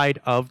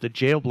outside of the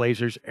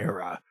Jailblazers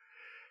era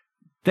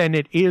than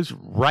it is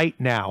right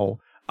now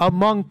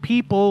among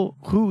people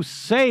who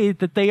say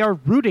that they are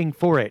rooting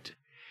for it.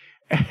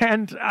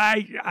 And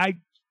I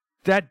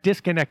that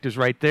disconnect is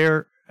right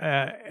there.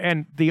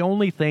 And the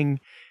only thing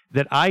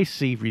that I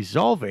see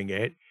resolving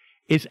it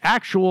is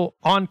actual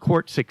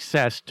on-court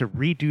success to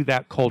redo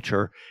that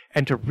culture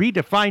and to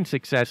redefine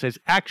success as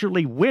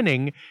actually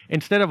winning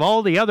instead of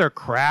all the other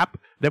crap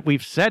that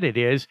we've said it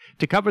is,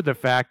 to cover the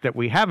fact that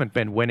we haven't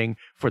been winning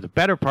for the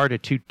better part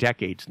of 2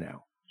 decades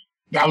now.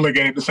 I look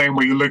at it the same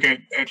way you look at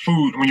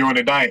food when you're on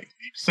a diet.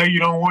 You say you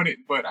don't want it,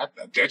 but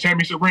a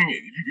championship ring,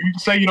 you can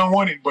say you don't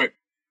want it, but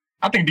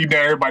I think deep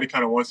down everybody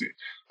kind of wants it.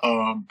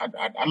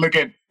 I look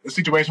at the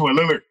situation with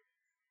Lillard.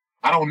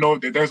 I don't know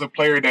that there's a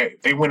player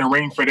that they win a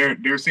ring for their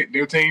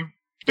team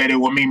that it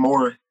will mean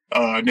more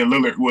than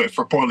Lillard would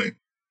for Portland.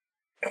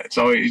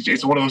 So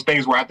it's one of those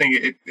things where I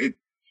think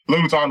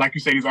Lillard's already, like you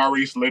said, he's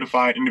already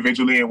solidified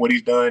individually in what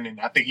he's done, and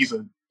I think he's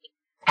a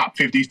top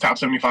 50, top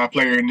 75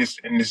 player in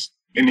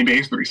NBA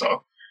history.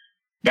 So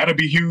that'll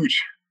be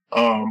huge.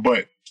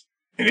 But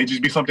it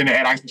just be something to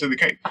add icing to the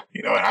cake,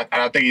 you know. And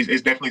I think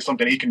it's definitely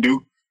something he can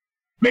do.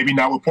 Maybe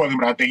not with Portland,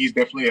 but I think he's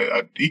definitely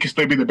he can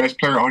still be the best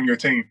player on your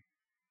team.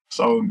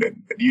 So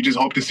you just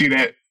hope to see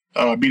that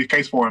be the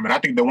case for him. And I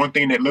think the one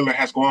thing that Lillard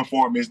has going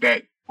for him is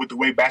that with the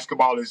way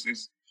basketball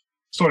is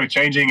sort of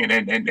changing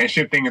and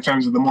shifting in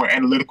terms of the more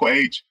analytical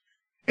age,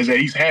 is that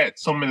he's had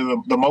some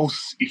of the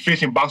most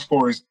efficient box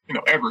scorers, you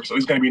know, ever. So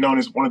he's going to be known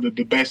as one of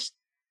the best,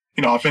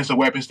 you know, offensive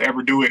weapons to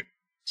ever do it.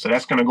 So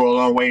that's going to go a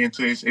long way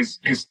into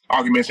his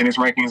arguments and his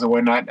rankings and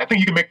whatnot. I think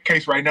you can make a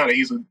case right now that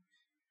he's a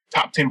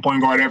top 10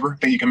 point guard ever. I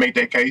think you can make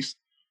that case.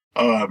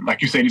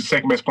 Like you said, he's the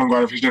second best point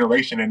guard of his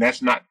generation, and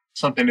that's not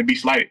something to be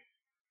slighted.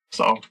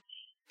 So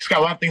he's got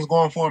a lot of things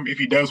going for him if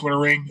he does win a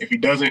ring. If he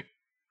doesn't,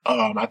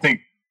 I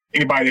think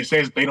anybody that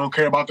says they don't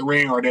care about the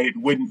ring or that it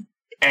wouldn't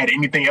add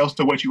anything else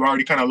to what you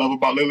already kind of love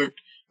about Lillard,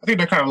 I think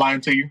they're kind of lying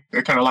to you.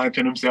 They're kind of lying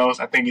to themselves.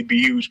 I think it'd be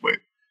huge, but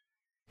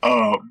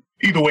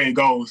either way it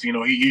goes, you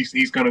know,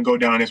 he's going to go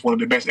down as one of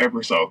the best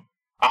ever. So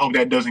I hope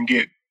that doesn't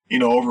get, you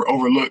know,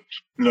 overlooked,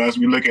 you know, as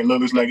we look at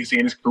Lillard's legacy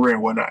and his career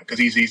and whatnot, because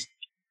he's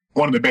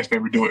one of the best to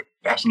ever do it.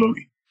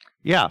 Absolutely.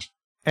 Yeah.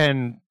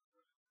 And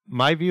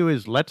my view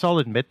is let's all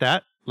admit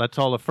that. Let's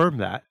all affirm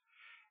that.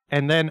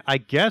 And then I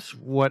guess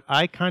what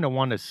I kind of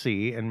want to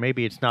see, and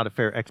maybe it's not a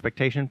fair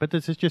expectation, but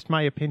this is just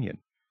my opinion.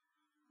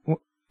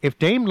 If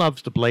Dame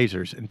loves the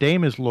Blazers and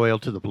Dame is loyal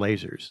to the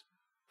Blazers,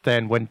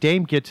 then when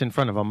Dame gets in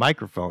front of a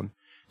microphone,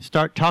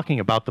 start talking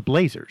about the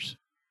Blazers.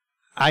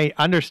 I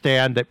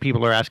understand that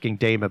people are asking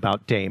Dame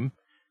about Dame,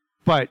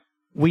 but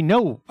we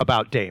know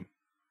about Dame.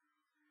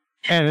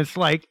 And it's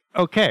like,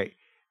 okay,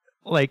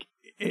 like,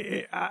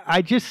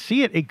 I just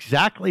see it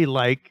exactly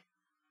like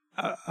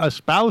a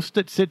spouse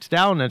that sits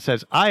down and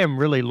says, I am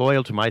really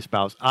loyal to my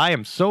spouse. I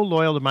am so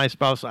loyal to my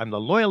spouse. I'm the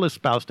loyalest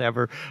spouse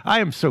ever.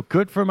 I am so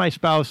good for my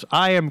spouse.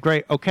 I am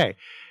great. Okay.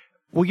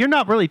 Well, you're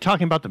not really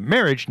talking about the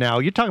marriage now.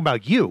 You're talking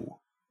about you,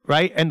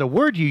 right? And the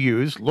word you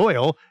use,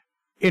 loyal,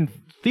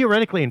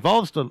 theoretically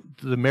involves the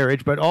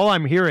marriage, but all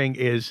I'm hearing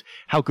is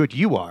how good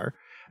you are.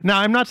 Now,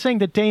 I'm not saying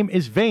that Dame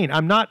is vain.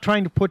 I'm not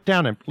trying to put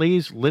down, and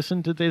please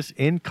listen to this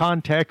in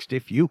context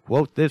if you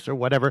quote this or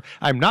whatever.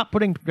 I'm not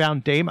putting down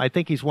Dame. I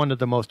think he's one of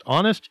the most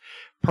honest,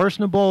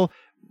 personable.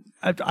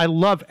 I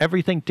love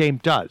everything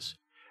Dame does.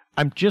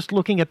 I'm just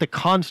looking at the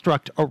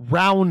construct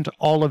around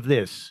all of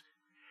this.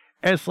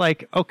 And it's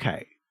like,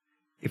 okay,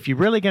 if you're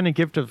really going to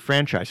give to the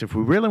franchise, if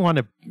we really want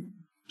to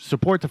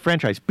support the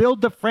franchise, build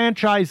the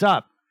franchise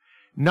up.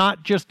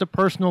 Not just the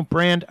personal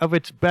brand of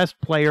its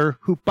best player,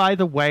 who, by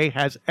the way,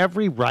 has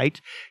every right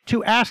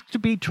to ask to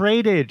be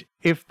traded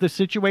if the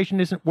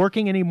situation isn't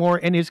working anymore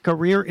and his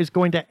career is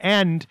going to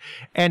end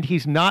and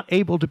he's not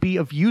able to be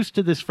of use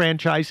to this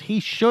franchise.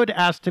 He should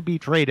ask to be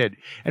traded,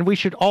 and we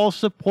should all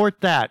support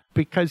that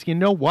because you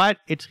know what?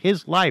 It's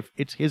his life.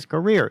 It's his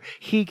career.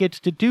 He gets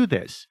to do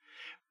this.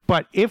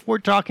 But if we're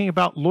talking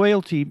about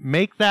loyalty,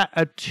 make that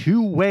a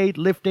two-way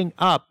lifting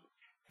up.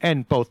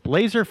 And both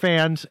Blazer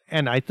fans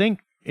and I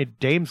think in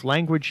Dame's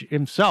language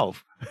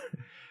himself,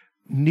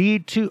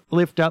 need to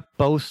lift up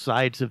both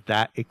sides of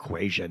that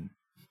equation.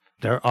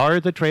 There are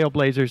the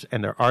Trailblazers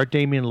and there are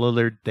Damian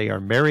Lillard. They are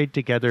married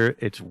together.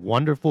 It's a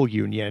wonderful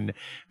union,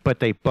 but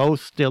they both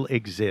still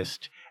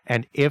exist.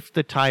 And if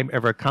the time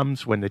ever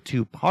comes when the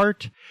two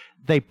part,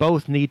 they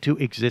both need to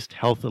exist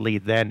healthily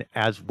then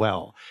as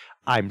well.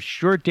 I'm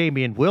sure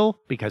Damian will,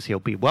 because he'll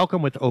be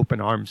welcome with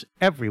open arms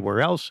everywhere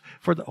else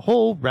for the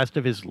whole rest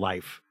of his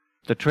life.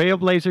 The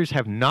Trailblazers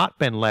have not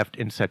been left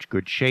in such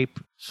good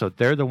shape, so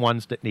they're the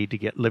ones that need to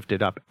get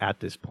lifted up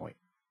at this point.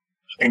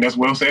 I think that's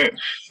well said.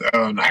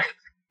 I'm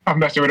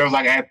not sure what else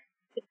I can add.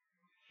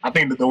 I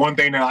think that the one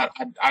thing that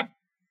I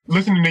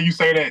listening to you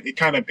say that, it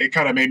kind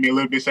of made me a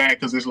little bit sad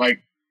because it's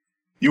like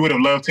you would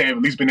have loved to have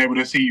at least been able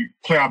to see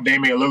playoff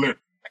Damian Lillard.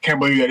 I can't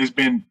believe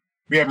that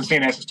we haven't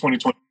seen that since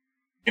 2020.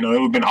 You know, it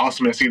would have been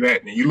awesome to see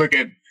that. And you look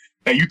at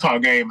that Utah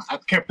game, I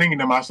kept thinking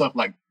to myself,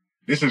 like,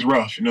 this is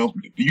rough. You know,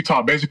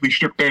 Utah basically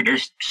stripped their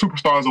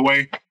superstars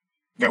away,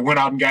 that went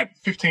out and got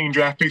 15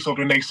 draft picks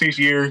over the next 6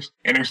 years,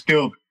 and they're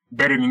still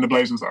better than the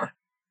Blazers are.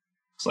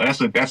 So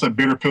that's a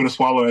bitter pill to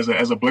swallow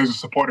as a Blazers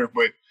supporter.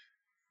 But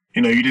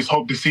you just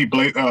hope to see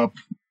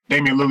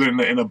Damian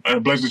Lillard in a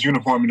Blazers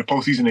uniform in the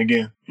postseason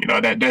again.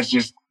 That's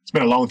just, it's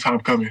been a long time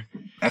coming.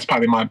 That's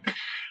probably my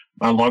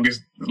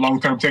longest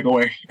long-term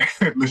takeaway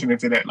listening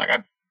to that. Like,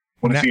 I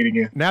want to see it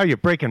again. Now you're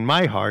breaking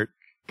my heart,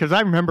 because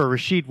I remember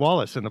Rasheed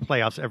Wallace in the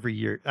playoffs every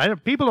year.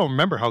 People don't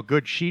remember how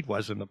good Sheed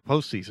was in the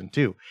postseason,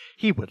 too.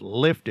 He would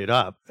lift it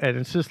up. And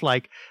it's just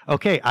like,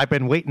 okay, I've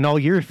been waiting all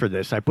year for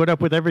this. I put up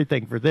with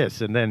everything for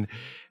this. And then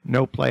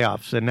no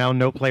playoffs. And now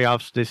no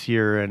playoffs this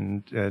year.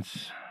 And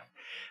it's...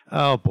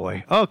 Oh,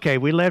 boy. Okay,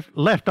 we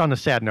left on a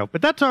sad note,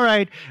 but that's all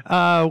right.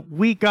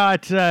 We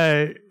got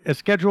a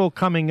schedule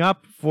coming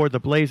up for the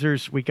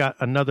Blazers. We got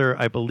another,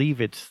 I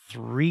believe it's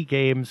 3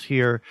 games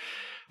here.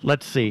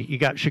 Let's see. You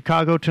got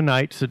Chicago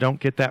tonight, so don't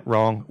get that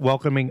wrong.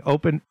 Welcoming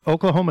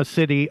Oklahoma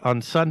City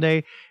on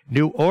Sunday.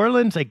 New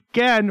Orleans,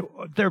 again,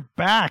 they're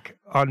back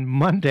on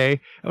Monday.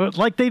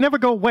 Like, they never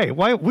go away.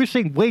 Why? We're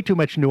seeing way too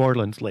much New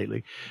Orleans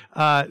lately.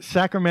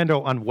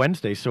 Sacramento on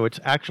Wednesday, so it's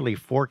actually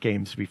 4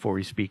 games before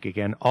we speak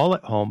again. All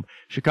at home.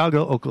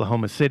 Chicago,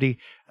 Oklahoma City,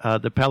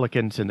 the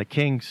Pelicans, and the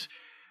Kings.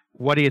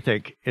 What do you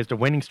think? Is the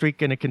winning streak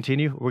going to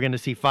continue? We're going to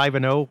see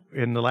 5-0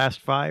 in the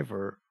last 5,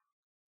 or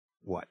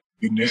what?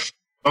 Goodness.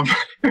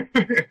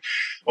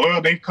 Well,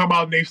 they've come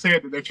out and they've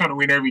said that they're trying to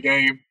win every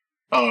game.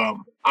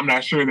 I'm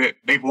not sure that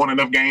they've won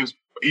enough games,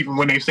 even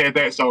when they've said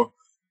that. So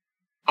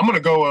I'm gonna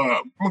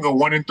go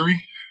 1-3.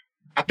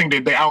 I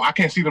think that I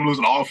can't see them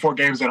losing all 4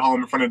 games at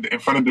home in front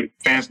of the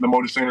fans in the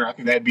Motor Center. I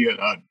think that'd be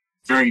a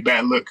very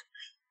bad look.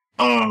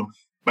 But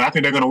I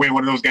think they're gonna win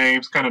one of those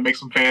games, kind of make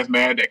some fans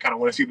mad that kind of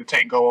want to see the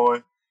tank go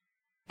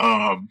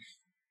on.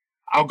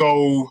 I'll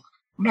go.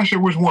 I'm not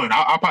sure which one.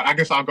 I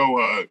guess I'll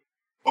go.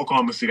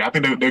 Oklahoma City. I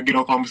think they'll get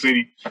Oklahoma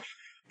City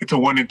to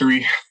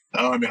 1-3.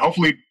 And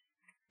hopefully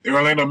the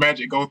Orlando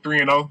Magic go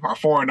 3-0 or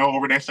 4-0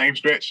 over that same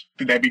stretch. I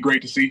think that'd be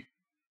great to see.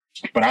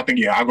 But I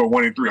think, I'll go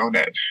 1-3 on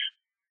that.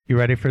 You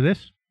ready for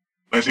this?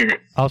 Let's hear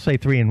it. I'll say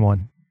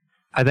 3-1.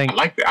 I think I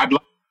like that. I'd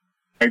like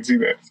to see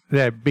that.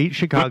 Yeah, beat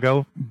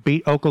Chicago,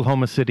 beat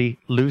Oklahoma City,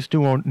 lose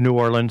to New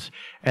Orleans,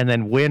 and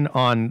then win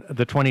on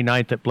the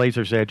 29th at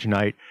Blazers Edge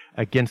night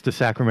against the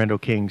Sacramento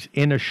Kings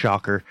in a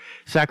shocker.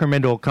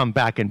 Sacramento will come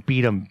back and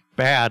beat them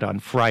bad on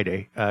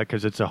Friday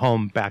because it's a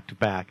home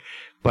back-to-back.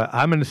 But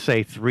I'm going to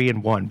say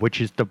 3-1, which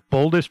is the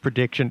boldest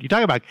prediction. You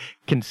talk about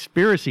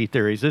conspiracy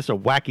theories. This is a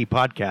wacky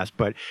podcast,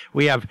 but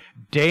we have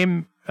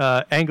Dame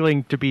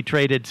angling to be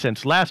traded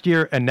since last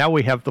year, and now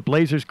we have the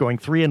Blazers going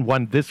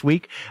 3-1 this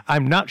week.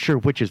 I'm not sure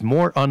which is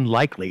more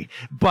unlikely,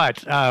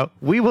 but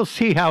we will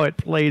see how it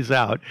plays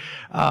out.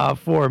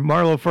 For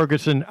Marlow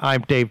Ferguson,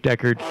 I'm Dave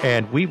Deckard,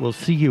 and we will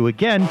see you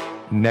again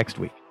next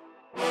week.